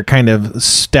hair kind of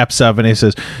steps up and he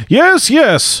says,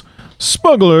 Yes,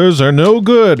 smugglers are no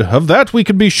good. Of that we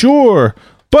can be sure.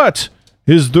 But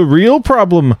is the real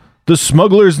problem the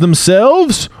smugglers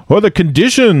themselves or the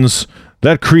conditions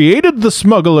that created the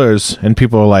smugglers? And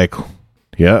people are like,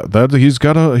 yeah, he's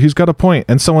got a point.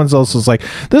 And someone else is like,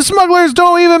 the smugglers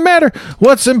don't even matter.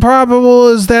 What's improbable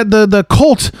is that the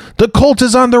cult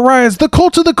is on the rise. The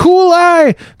cult of the cool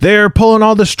eye. They're pulling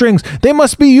all the strings. They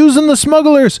must be using the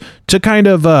smugglers to kind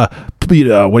of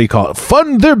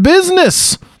fund their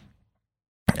business.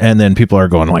 And then people are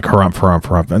going like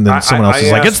harump. And then someone else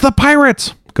is like, it's the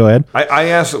pirates. Go ahead. I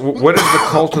asked, what is the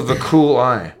cult of the cool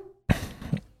eye?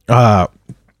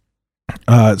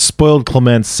 Spoiled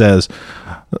Clements says,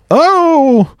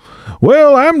 oh,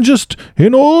 well, I'm just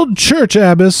an old church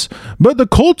abbess, but the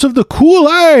cult of the cool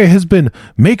eye has been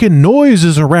making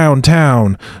noises around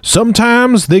town.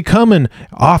 Sometimes they come and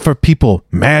offer people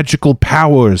magical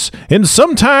powers, and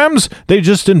sometimes they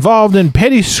just involved in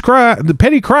petty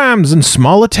crimes and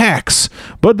small attacks.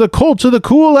 But the cult of the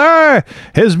cool eye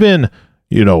has been,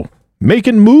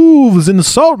 making moves in the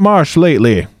salt marsh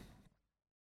lately.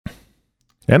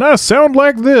 And I sound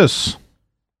like this.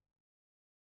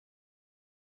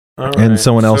 Right, and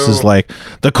someone else is like,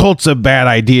 the cult's a bad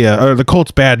idea, or the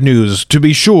cult's bad news, to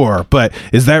be sure. But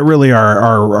is that really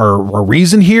our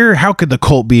reason here? How could the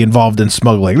cult be involved in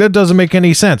smuggling? That doesn't make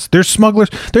any sense. There's smugglers.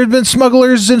 There's been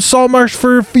smugglers in Saltmarsh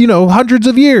for, hundreds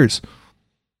of years.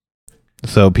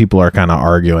 So people are kind of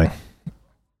arguing.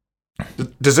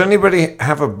 Does anybody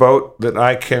have a boat that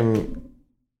I can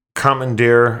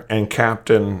commandeer and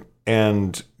captain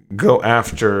and go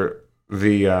after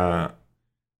the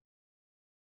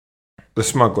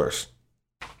smugglers?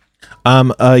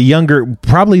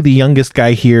 Probably the youngest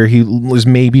guy here. He was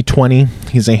maybe 20.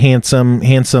 He's a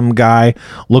handsome guy.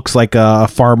 Looks like a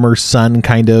farmer's son,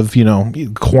 kind of,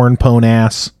 corn pone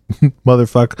ass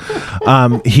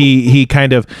motherfucker. He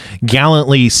kind of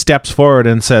gallantly steps forward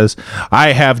and says,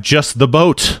 I have just the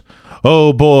boat.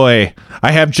 Oh boy,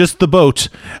 I have just the boat.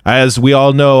 As we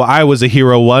all know, I was a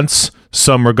hero once.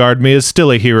 Some regard me as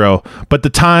still a hero, but the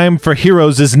time for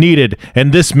heroes is needed,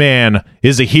 and this man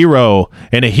is a hero,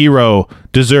 and a hero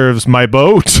deserves my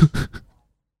boat.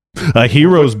 A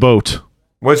hero's boat.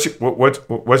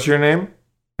 What's your name?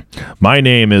 My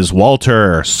name is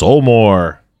Walter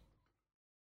Solmore.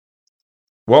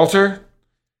 Walter?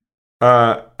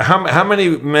 How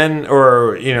many men,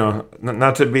 or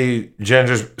not to be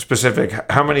gender specific,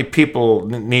 how many people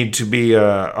need to be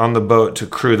on the boat to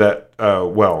crew that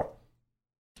well?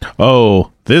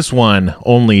 Oh, this one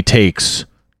only takes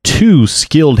 2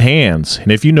 skilled hands,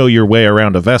 and if you know your way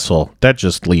around a vessel, that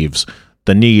just leaves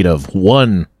the need of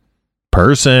 1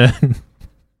 person.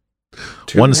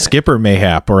 1 skipper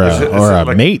mayhap, or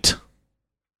a mate.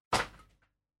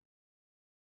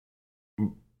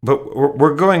 But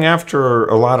we're going after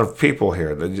a lot of people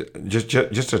here. Just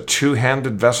a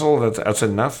 2-handed vessel, that's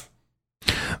enough?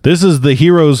 This is the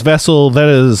hero's vessel that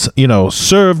is,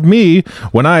 served me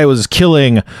when I was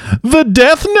killing the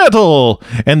Death Nettle.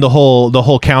 And the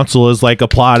whole council is like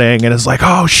applauding, and it's like,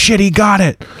 oh shit, he got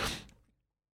it.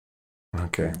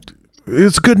 Okay.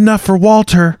 It's good enough for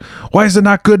Walter. Why is it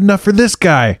not good enough for this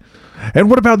guy? And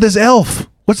what about this elf?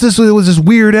 What's this? It was this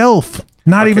weird elf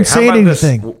not even saying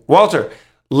anything. This? Walter,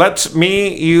 let's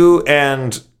me, you,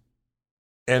 and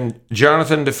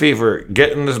Jonathan DeFever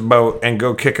get in this boat and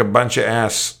go kick a bunch of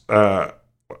ass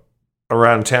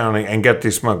around town and get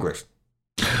these smugglers.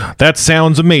 That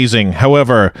sounds amazing.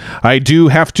 However, I do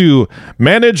have to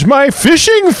manage my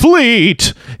fishing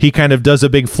fleet. He kind of does a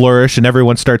big flourish and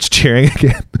everyone starts cheering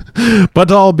again. But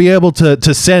I'll be able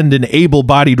to send an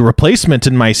able-bodied replacement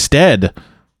in my stead.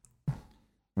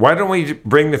 Why don't we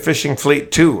bring the fishing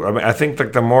fleet too? I mean, I think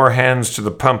the more hands to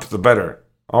the pump, the better.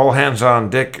 All hands on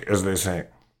deck, as they say.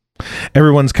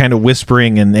 Everyone's kind of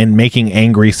whispering and making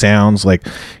angry sounds, like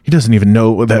he doesn't even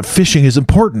know that fishing is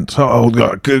important.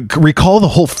 Recall the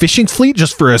whole fishing fleet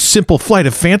just for a simple flight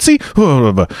of fancy.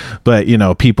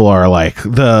 But people are like,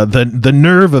 the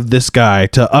nerve of this guy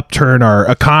to upturn our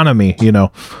economy.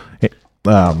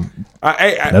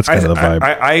 That's kind of the vibe.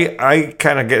 I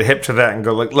kind of get hip to that and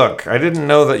go like, look, I didn't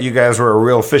know that you guys were a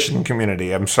real fishing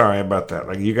community. I'm sorry about that.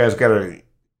 Like, you guys gotta,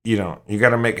 you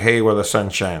gotta make hay where the sun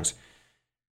shines.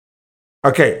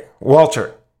 Okay,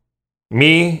 Walter,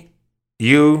 me,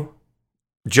 you,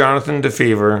 Jonathan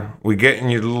DeFever, we get in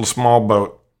your little small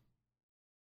boat.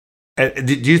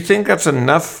 Do you think that's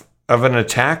enough of an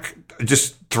attack?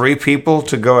 Just 3 people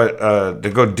to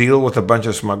go deal with a bunch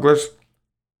of smugglers?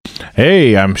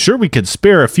 Hey, I'm sure we could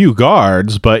spare a few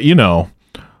guards, but we're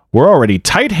already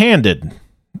tight-handed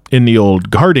in the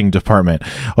old guarding department.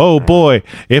 Oh boy,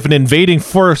 if an invading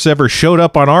force ever showed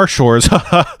up on our shores,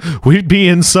 we'd be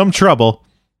in some trouble.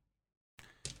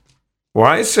 Well,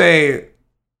 I say,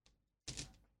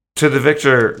 to the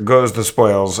victor goes the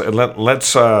spoils. Let's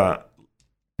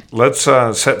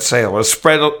set sail. Let's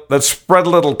spread a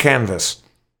little canvas.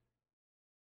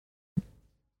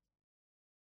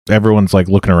 Everyone's like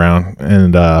looking around,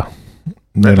 and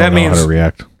they don't know how to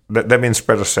react. That means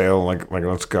spread a sail. Like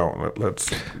let's go. Let's.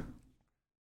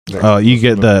 You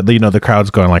get the crowd's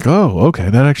going like, oh, okay,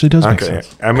 that actually does make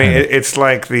sense. I mean, it's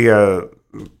like the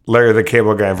Larry the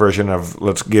Cable Guy version of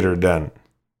 "Let's get her done."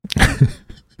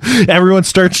 Everyone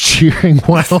starts cheering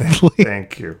wildly.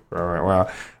 Thank you. All right.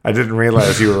 Well, I didn't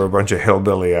realize you were a bunch of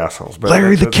hillbilly assholes. But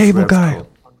Larry the Cable Guy. Cool.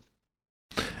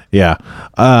 Yeah.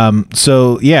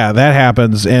 So yeah, that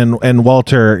happens, and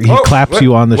Walter claps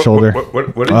you on the shoulder.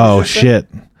 What did you shit!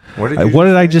 Say? What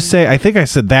did I just say? I think I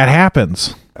said that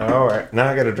happens. All right. Now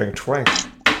I got to drink twice,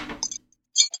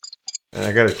 and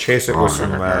I got to chase it with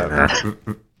some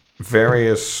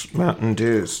various Mountain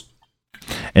Dews,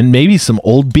 and maybe some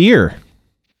old beer.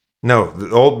 No, the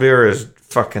old beer is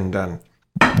fucking done.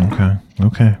 Okay.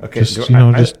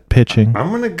 Just pitching.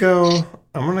 I'm gonna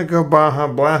go Baja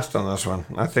Blast on this one.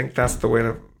 I think that's the way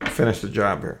to finish the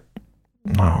job here.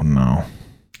 Oh no.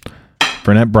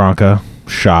 Burnett Bronca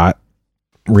shot.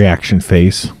 Reaction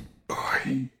face.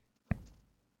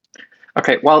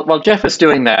 Okay, while Jeff is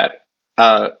doing that,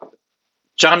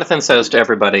 Jonathan says to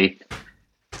everybody,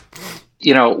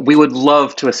 we would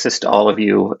love to assist all of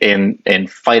you in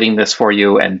fighting this for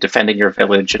you and defending your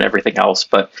village and everything else.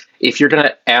 But if you're going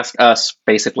to ask us,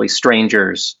 basically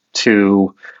strangers,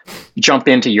 to jump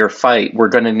into your fight, we're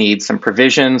going to need some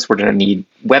provisions. We're going to need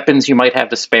weapons you might have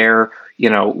to spare.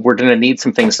 We're going to need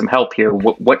some help here.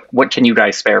 What can you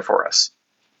guys spare for us?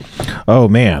 Oh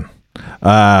man.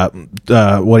 What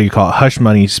do you call it? Hush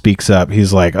Money speaks up.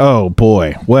 He's like, oh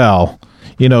boy, well,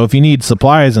 if you need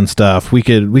supplies and stuff, we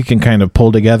can kind of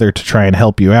pull together to try and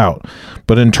help you out.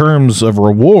 But in terms of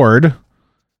reward,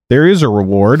 there is a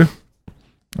reward.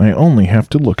 I only have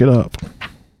to look it up.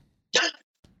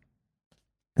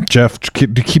 Jeff,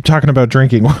 keep talking about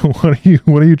drinking. What are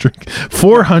you drinking?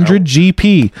 400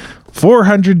 GP.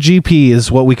 400 GP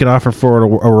is what we can offer for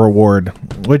a reward,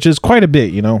 which is quite a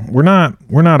bit. We're not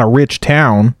a rich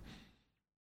town,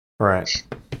 right?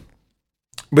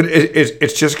 But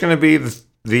it's just going to be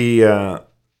the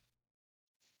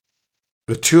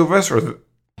 2 of us, or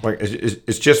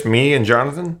it's just me and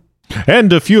Jonathan,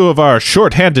 and a few of our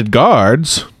short-handed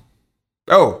guards.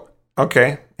 Oh,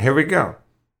 okay. Here we go.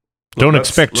 Don't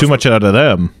expect too much out of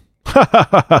them.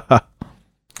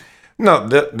 No,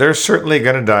 they're certainly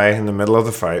going to die in the middle of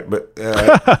the fight, but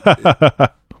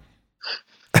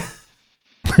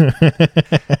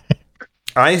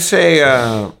I say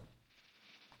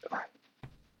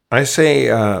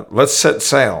let's set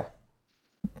sail.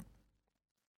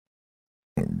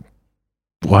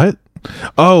 What?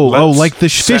 Like the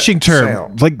fishing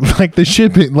term, like the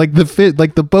shipping, like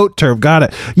the boat term. Got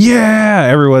it. Yeah,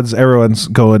 everyone's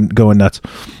going nuts.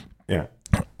 Yeah.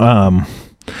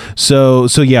 So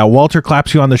yeah, Walter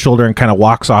claps you on the shoulder and kind of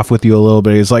walks off with you a little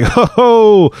bit. He's like,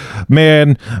 oh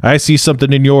man, I see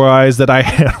something in your eyes that I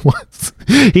had once.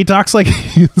 He talks like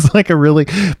he's like a really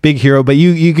big hero, but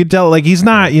you could tell like he's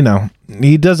not,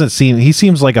 he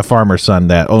seems like a farmer's son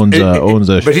that owns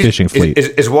a fishing fleet.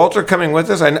 Is Walter coming with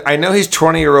us? I know he's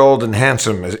 20-year-old and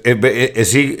handsome.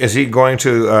 Is he going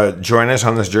to join us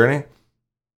on this journey?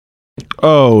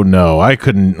 Oh no, I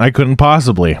couldn't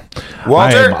possibly.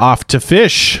 Walter, I am off to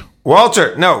fish.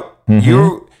 Walter, no.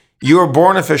 Mm-hmm. You were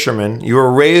born a fisherman, you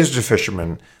were raised a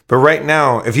fisherman, but right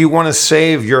now, if you want to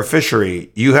save your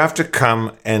fishery, you have to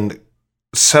come and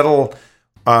settle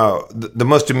the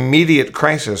most immediate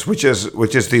crisis, which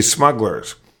is these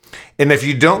smugglers. And if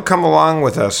you don't come along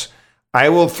with us, I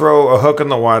will throw a hook in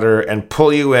the water and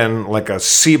pull you in like a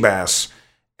sea bass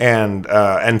and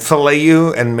fillet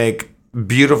you and make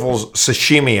beautiful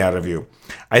sashimi out of you.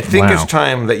 I think It's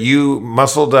time that you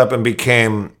muscled up and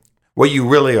became what you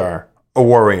really are, a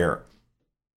warrior.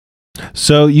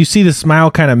 So you see the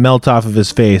smile kind of melt off of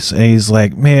his face, and he's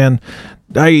like, "Man,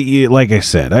 like I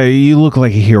said, you look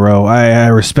like a hero. I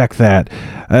respect that.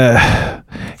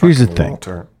 Here's the thing.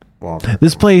 Walter.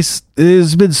 This place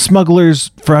has been smugglers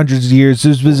for hundreds of years.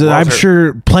 I'm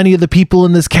sure plenty of the people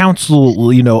in this council,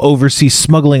 oversee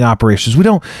smuggling operations. We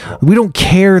don't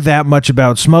care that much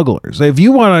about smugglers. If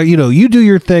you want to, you do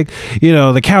your thing.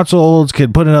 The councils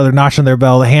can put another notch on their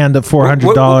belt, hand of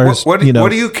 $400.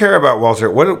 What do you care about, Walter?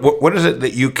 What is it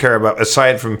that you care about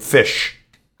aside from fish?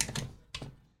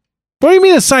 What do you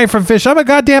mean aside from fish? I'm a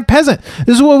goddamn peasant.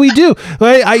 This is what we do.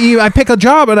 I pick a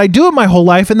job and I do it my whole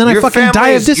life, and then I fucking die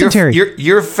of dysentery.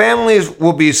 Your families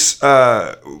will be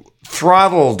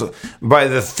throttled by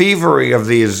the thievery of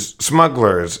these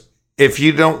smugglers. If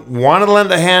you don't want to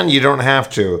lend a hand, you don't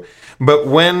have to. But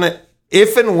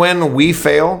if and when we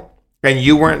fail and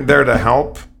you weren't there to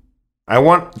help, I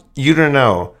want you to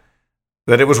know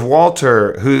that it was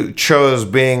Walter who chose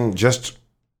being just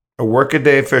a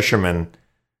workaday fisherman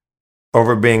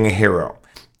over being a hero.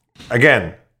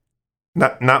 Again,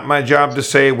 not my job to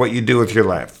say what you do with your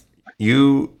life.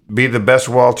 You be the best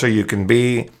Walter you can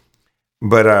be,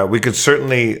 but we could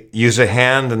certainly use a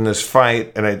hand in this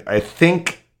fight, and I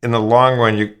think in the long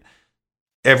run,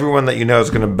 everyone that you know is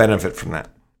going to benefit from that.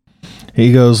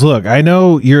 He goes, "Look, I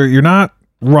know you're not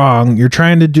wrong. You're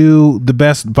trying to do the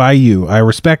best by you. I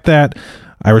respect that.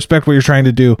 I respect what you're trying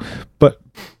to do, but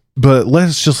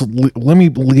let me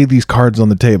lay these cards on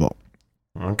the table."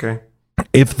 Okay.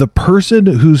 If the person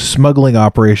whose smuggling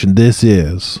operation this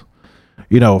is,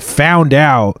 found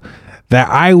out that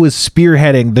I was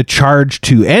spearheading the charge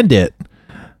to end it,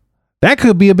 that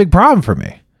could be a big problem for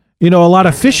me. A lot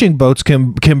of fishing boats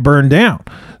can burn down.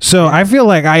 So I feel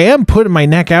like I am putting my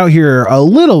neck out here a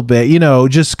little bit,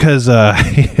 just because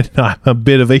I'm a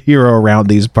bit of a hero around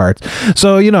these parts.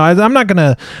 So I'm not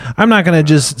gonna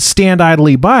just stand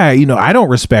idly by. I don't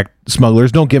respect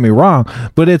smugglers. Don't get me wrong,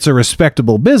 but it's a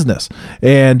respectable business,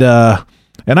 and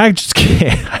I just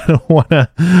can't.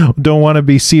 I don't want to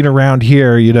be seen around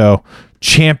here,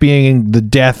 championing the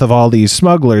death of all these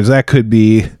smugglers. That could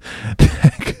be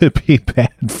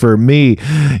bad for me.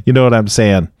 You know what I'm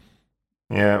saying?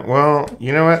 Yeah. Well,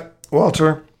 you know what,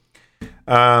 Walter?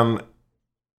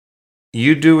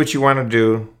 You do what you want to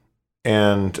do,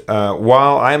 and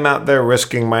while I'm out there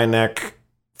risking my neck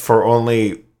for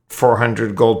only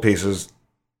 400 gold pieces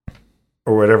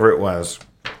or whatever it was,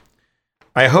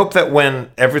 I hope that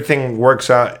when everything works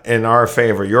out in our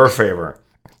favor, your favor,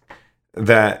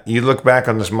 that you look back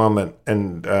on this moment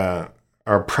and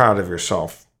are proud of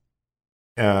yourself.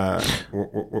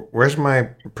 Where's my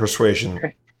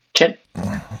persuasion?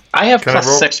 I have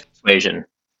 +6 persuasion.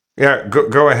 Yeah,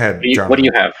 go ahead, John. What do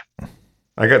you have?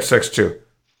 I got 6 too.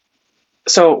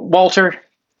 So, Walter,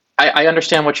 I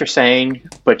understand what you're saying,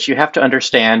 but you have to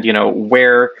understand,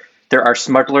 where there are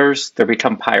smugglers, there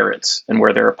become pirates, and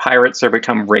where there are pirates, there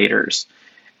become raiders.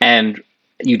 And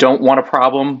you don't want a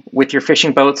problem with your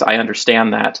fishing boats. I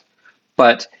understand that.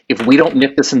 But if we don't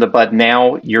nip this in the bud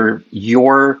now,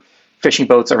 your fishing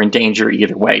boats are in danger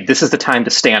either way. This is the time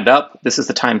to stand up. This is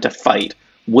the time to fight.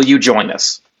 Will you join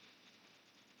us?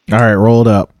 All right, roll it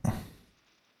up.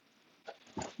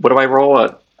 What do I roll?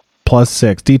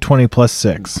 +6. D20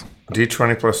 +6.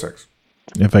 D20 +6.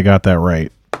 If I got that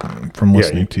right from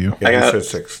listening to you. Yeah, I got you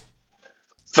said 6.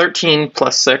 13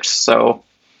 +6, so...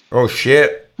 Oh,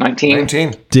 shit.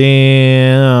 19.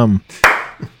 Damn.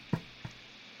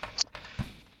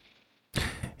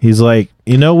 He's like,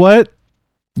 you know what?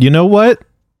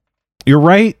 You're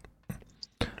right.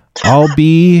 I'll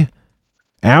be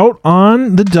out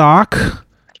on the dock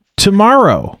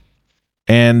tomorrow.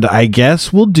 And I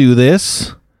guess we'll do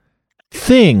this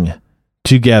thing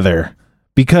together.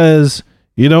 Because,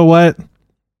 you know what?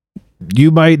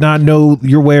 You might not know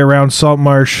your way around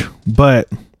Saltmarsh, but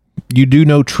you do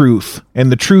know truth.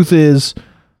 And the truth is,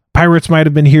 pirates might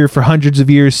have been here for hundreds of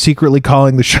years, secretly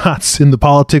calling the shots in the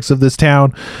politics of this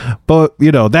town. But,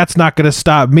 that's not going to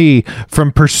stop me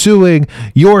from pursuing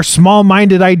your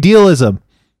small-minded idealism.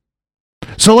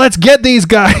 So let's get these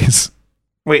guys.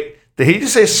 Wait, did he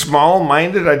just say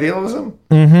small-minded idealism?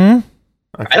 Mm-hmm.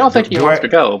 Okay. I don't think he wants to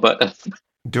go, but...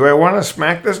 Do I want to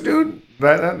smack this dude?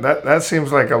 That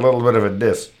seems like a little bit of a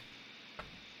diss.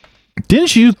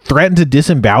 Didn't you threaten to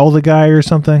disembowel the guy or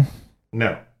something?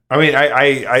 No. I mean,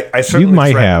 I certainly you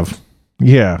might threatened. have.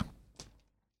 Yeah.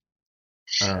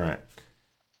 All right.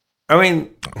 I mean,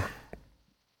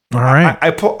 all right.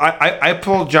 I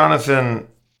pull Jonathan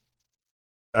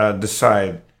Jonathan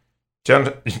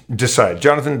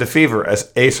DeFever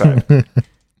as A side.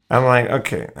 I'm like,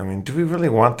 okay. I mean, do we really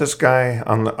want this guy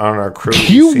on our crew?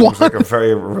 He seems like a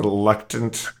very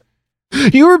reluctant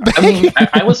You were begging.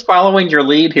 I was following your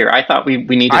lead here. I thought we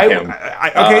needed him. But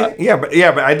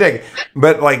I dig.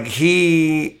 But like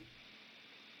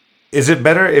is it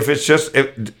better if it's just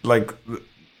like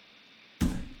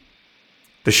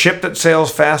the ship that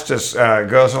sails fastest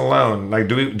goes alone? Like,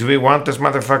 do we want this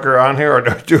motherfucker on here, or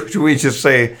do we just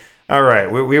say, all right,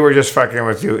 we were just fucking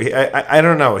with you? I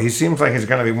don't know. He seems like he's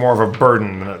going to be more of a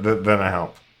burden than a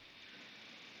help.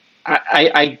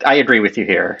 I agree with you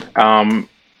here.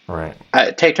 Right.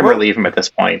 Take him or leave him at this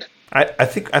point. I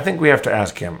think we have to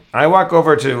ask him. I walk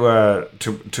over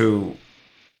to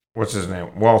what's his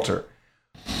name? Walter.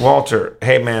 Walter,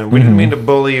 hey man, we didn't mean to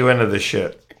bully you into this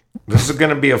shit. This is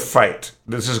going to be a fight.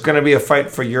 This is going to be a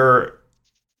fight for your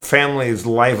family's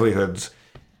livelihoods.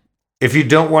 If you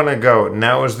don't want to go,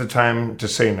 now is the time to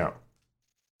say no.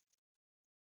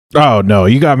 Oh no,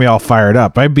 you got me all fired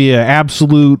up. I'd be an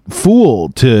absolute fool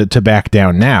to back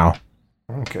down now.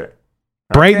 Okay.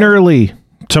 Bright and early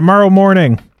tomorrow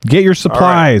morning. Get your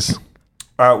supplies.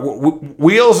 Right.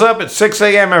 Wheels up at 6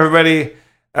 a.m. Everybody.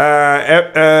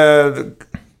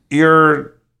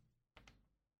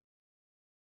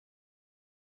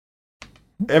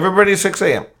 Everybody 6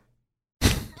 a.m.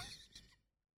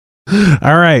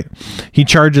 All right. He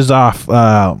charges off.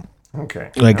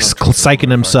 Okay. Like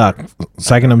psyching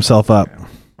himself up. Okay.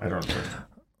 I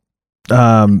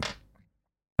don't.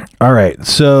 All right.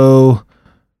 So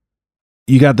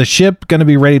you got the ship going to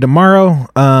be ready tomorrow.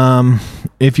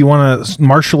 If you want to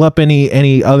marshal up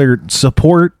any other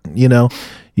support, you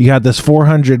got this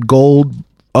 400 gold.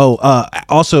 Oh,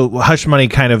 also Hush Money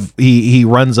kind of he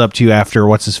runs up to you after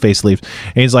what's his face leaves,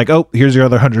 and he's like, "Oh, here's your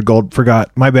other 100 gold.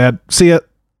 Forgot. My bad. See ya.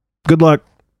 Good luck."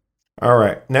 All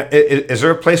right. Now, is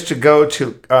there a place to go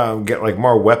to get like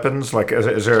more weapons? Like,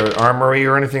 is there an armory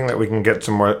or anything that we can get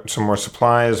some more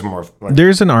supplies?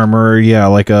 There's an armorer, yeah,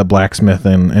 like a blacksmith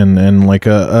and like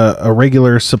a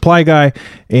regular supply guy,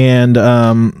 and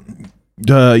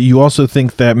you also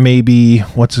think that maybe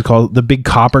what's it called? The Big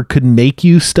Copper could make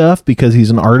you stuff because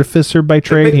he's an artificer by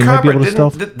trade. He might be able to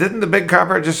stealth. Didn't the Big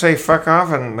Copper just say "fuck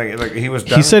off" and like he was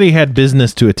done? He said he had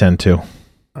business to attend to.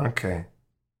 Okay.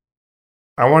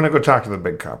 I want to go talk to the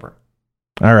Big Copper.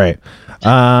 All right.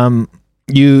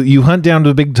 You hunt down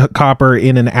to the Big Copper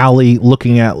in an alley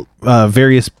looking at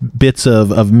various bits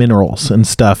of minerals and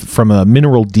stuff from a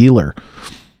mineral dealer.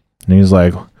 And he's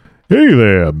like, "Hey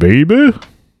there, baby."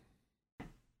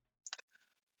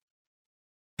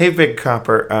 Hey, Big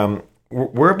Copper.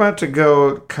 We're about to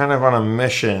go kind of on a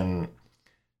mission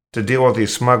to deal with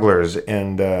these smugglers,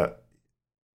 and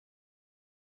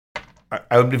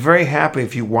I would be very happy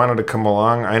if you wanted to come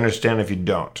along. I understand if you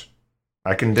don't.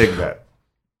 I can dig that.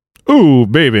 Ooh,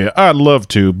 baby, I'd love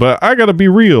to, but I gotta be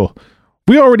real.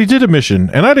 We already did a mission,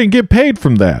 and I didn't get paid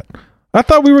from that. I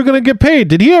thought we were gonna get paid.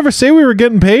 Did he ever say we were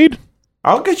getting paid?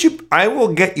 I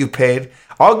will get you paid.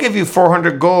 I'll give you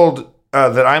 400 gold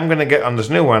that I'm gonna get on this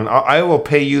new one. I will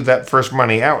pay you that first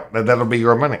money out. That'll be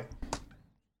your money.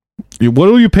 What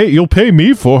will you pay? You'll pay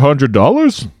me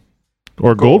 $400?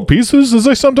 Or gold pieces, as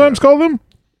I sometimes call them?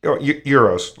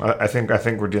 Euros. I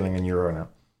think we're dealing in euro now.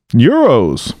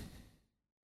 Euros.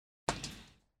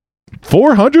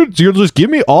 400? You'll just give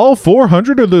me all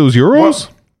 400 of those euros?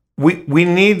 Well, we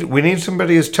need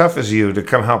somebody as tough as you to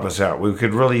come help us out. We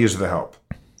could really use the help.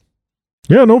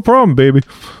 Yeah, no problem, baby.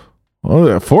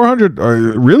 Oh, 400?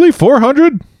 Really?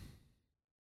 400?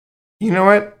 You know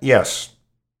what? Yes.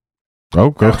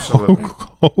 Okay. Absolutely.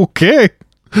 Okay.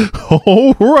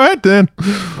 All right then.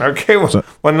 Okay.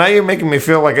 Well, now you're making me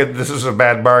feel like this is a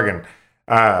bad bargain.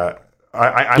 I'm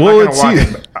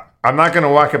not going to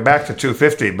walk it back to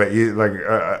 250, but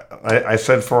I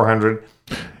said 400.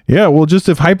 Yeah, well, just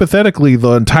if hypothetically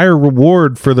the entire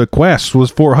reward for the quest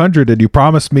was 400 and you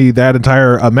promised me that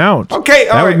entire amount, okay,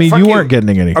 that would mean you weren't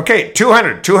getting any. Okay,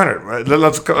 200.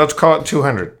 Let's call it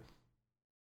 200.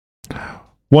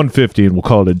 150 and we'll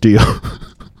call it a deal.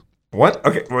 What?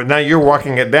 Okay, well, now you're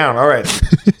walking it down. All right.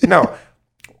 No,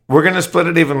 we're going to split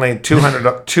it evenly,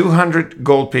 200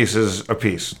 gold pieces a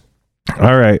piece.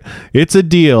 All right. It's a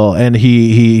deal. And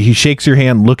he shakes your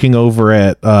hand looking over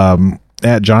at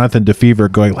Jonathan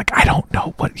DeFever going like, I don't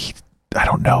know.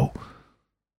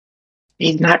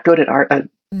 He's not good at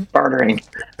bartering.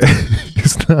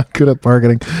 He's not good at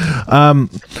bargaining.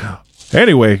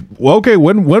 Anyway, well, okay,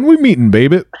 when we meeting,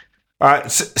 baby?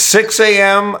 6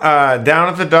 a.m. Down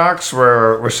at the docks.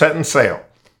 We're setting sail.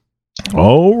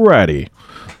 Alrighty.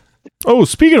 Oh,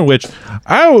 speaking of which,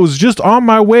 I was just on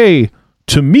my way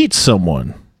to meet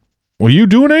someone. Were you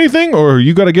doing anything, or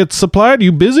you got to get supplied?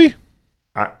 You busy?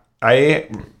 My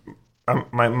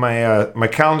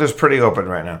calendar's pretty open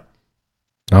right now.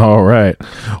 All right.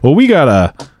 Well, we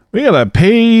got We gotta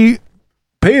pay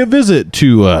a visit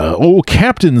to old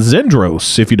Captain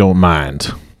Zendros, if you don't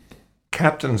mind.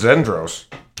 Captain Zendros.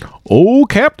 Old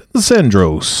Captain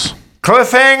Zendros.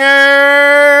 Cliffhanger!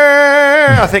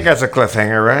 I think that's a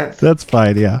cliffhanger, right? That's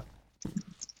fine, yeah.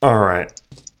 All right.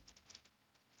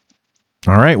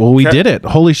 All right, well, we did it.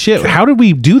 Holy shit. How did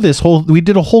we do this we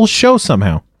did a whole show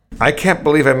somehow. I can't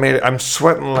believe I made it. I'm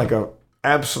sweating like a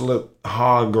absolute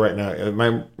hog right now.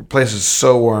 My place is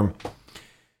so warm.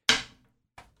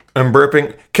 I'm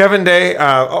burping. Kevin Day,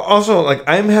 also, like,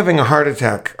 I'm having a heart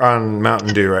attack on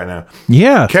Mountain Dew right now.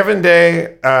 Yeah. Kevin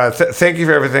Day, thank you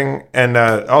for everything. And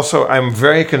also, I'm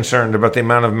very concerned about the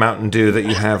amount of Mountain Dew that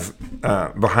you have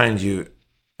behind you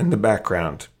in the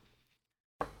background.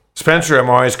 Spencer, I'm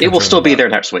always concerned. It will still be there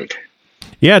next week.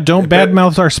 Yeah, don't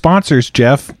badmouth our sponsors,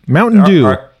 Jeff. Mountain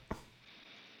Dew.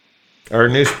 Our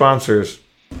new sponsors.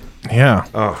 Yeah.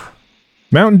 Oh.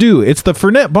 Mountain Dew. It's the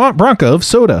Fernet Branca of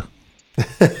soda.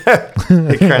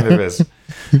 It kind of is.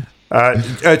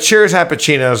 Cheers,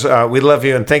 Happuccinos. We love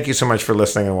you, and thank you so much for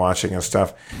listening and watching and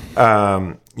stuff.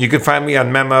 You can find me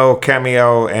on Memo,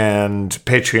 Cameo, and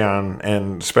Patreon.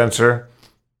 And Spencer?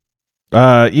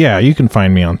 Yeah, you can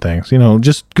find me on things. You know,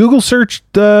 just Google search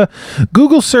Spencer.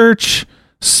 Google search.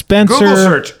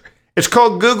 It's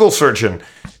called Google searching.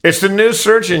 It's the new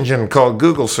search engine called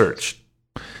Google search.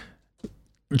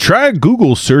 Try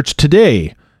Google search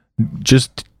today.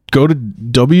 Just go to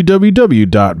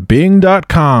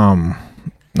www.bing.com.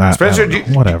 Spencer, do you have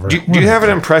an Whatever.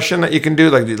 impression that you can do,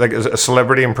 like a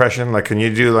celebrity impression? Like, can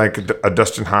you do like a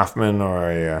Dustin Hoffman or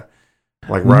a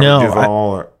like Robert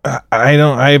Duvall? I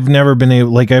don't. I've never been able.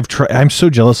 Like, I've tried. I'm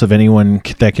so jealous of anyone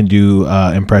that can do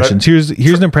impressions. Here's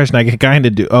an impression I can kind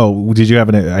of do. Oh, did you have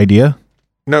an idea?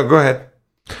 No, go ahead.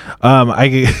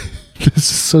 This is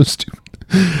so stupid.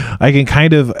 I can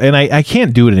kind of, and I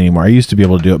can't do it anymore. I used to be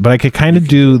able to do it, but I could kind of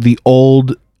do the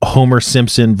old Homer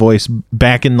Simpson voice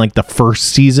back in like the first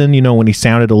season, you know, when he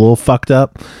sounded a little fucked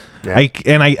up. Yeah.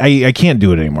 I can't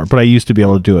do it anymore, but I used to be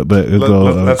able to do it. But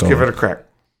let's give it a crack.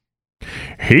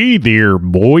 Hey there,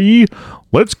 boy.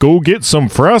 Let's go get some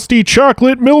frosty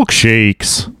chocolate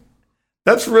milkshakes.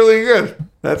 That's really good.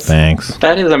 Thanks.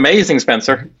 That is amazing,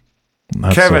 Spencer.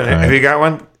 That's Kevin, so kind. have you got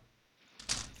one?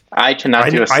 I cannot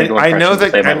do a single I impression know to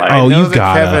that. save my life. I know you that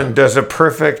gotta. Kevin does a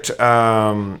perfect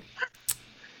John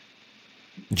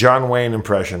Wayne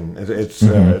impression. It's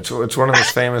one of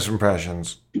his famous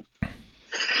impressions.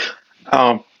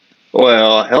 Well,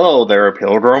 hello there,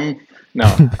 Pilgrim. No,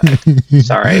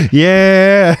 sorry.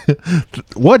 Yeah.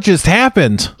 What just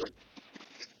happened?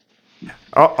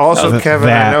 Also, Kevin,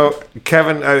 that. I know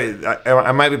Kevin.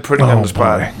 I might be putting you on the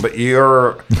spot, boy. but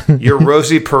your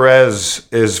Rosie Perez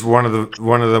is one of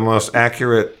the most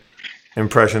accurate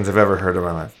impressions I've ever heard in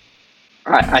my life.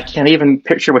 I can't even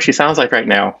picture what she sounds like right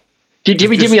now. Give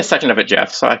me a second of it,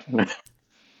 Jeff. So I can...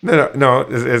 No.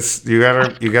 It's you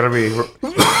gotta be.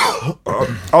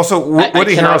 Also,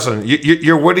 Woody Harrelson.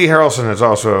 Your Woody Harrelson is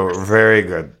also very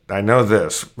good. I know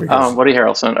this. Woody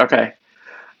Harrelson. Okay.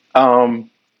 Well,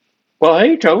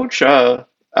 hey, Coach. I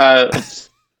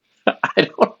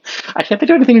can't think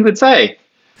of anything you would say.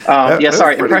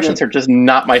 Sorry. Impressions are just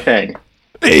not my thing.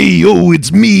 Hey, yo,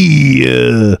 it's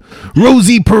me,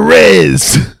 Rosie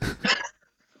Perez.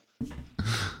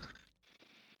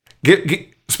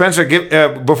 Spencer,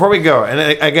 before we go, and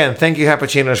again, thank you,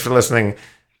 Happuccinos, for listening.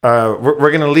 We're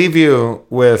going to leave you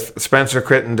with Spencer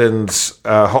Crittenden's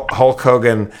Hulk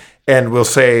Hogan, and we'll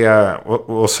say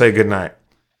good night.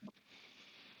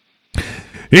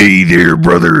 Hey there,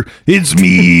 brother. It's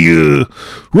me,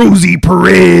 Rosie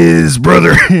Perez,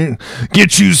 brother.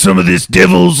 Get you some of this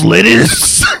devil's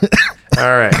lettuce.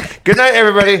 All right. Good night,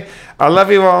 everybody. I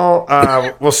love you all.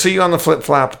 We'll see you on the flip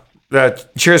flop.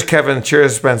 Cheers, Kevin.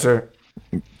 Cheers, Spencer.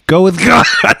 Go with God.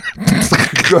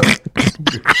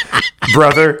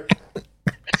 Brother.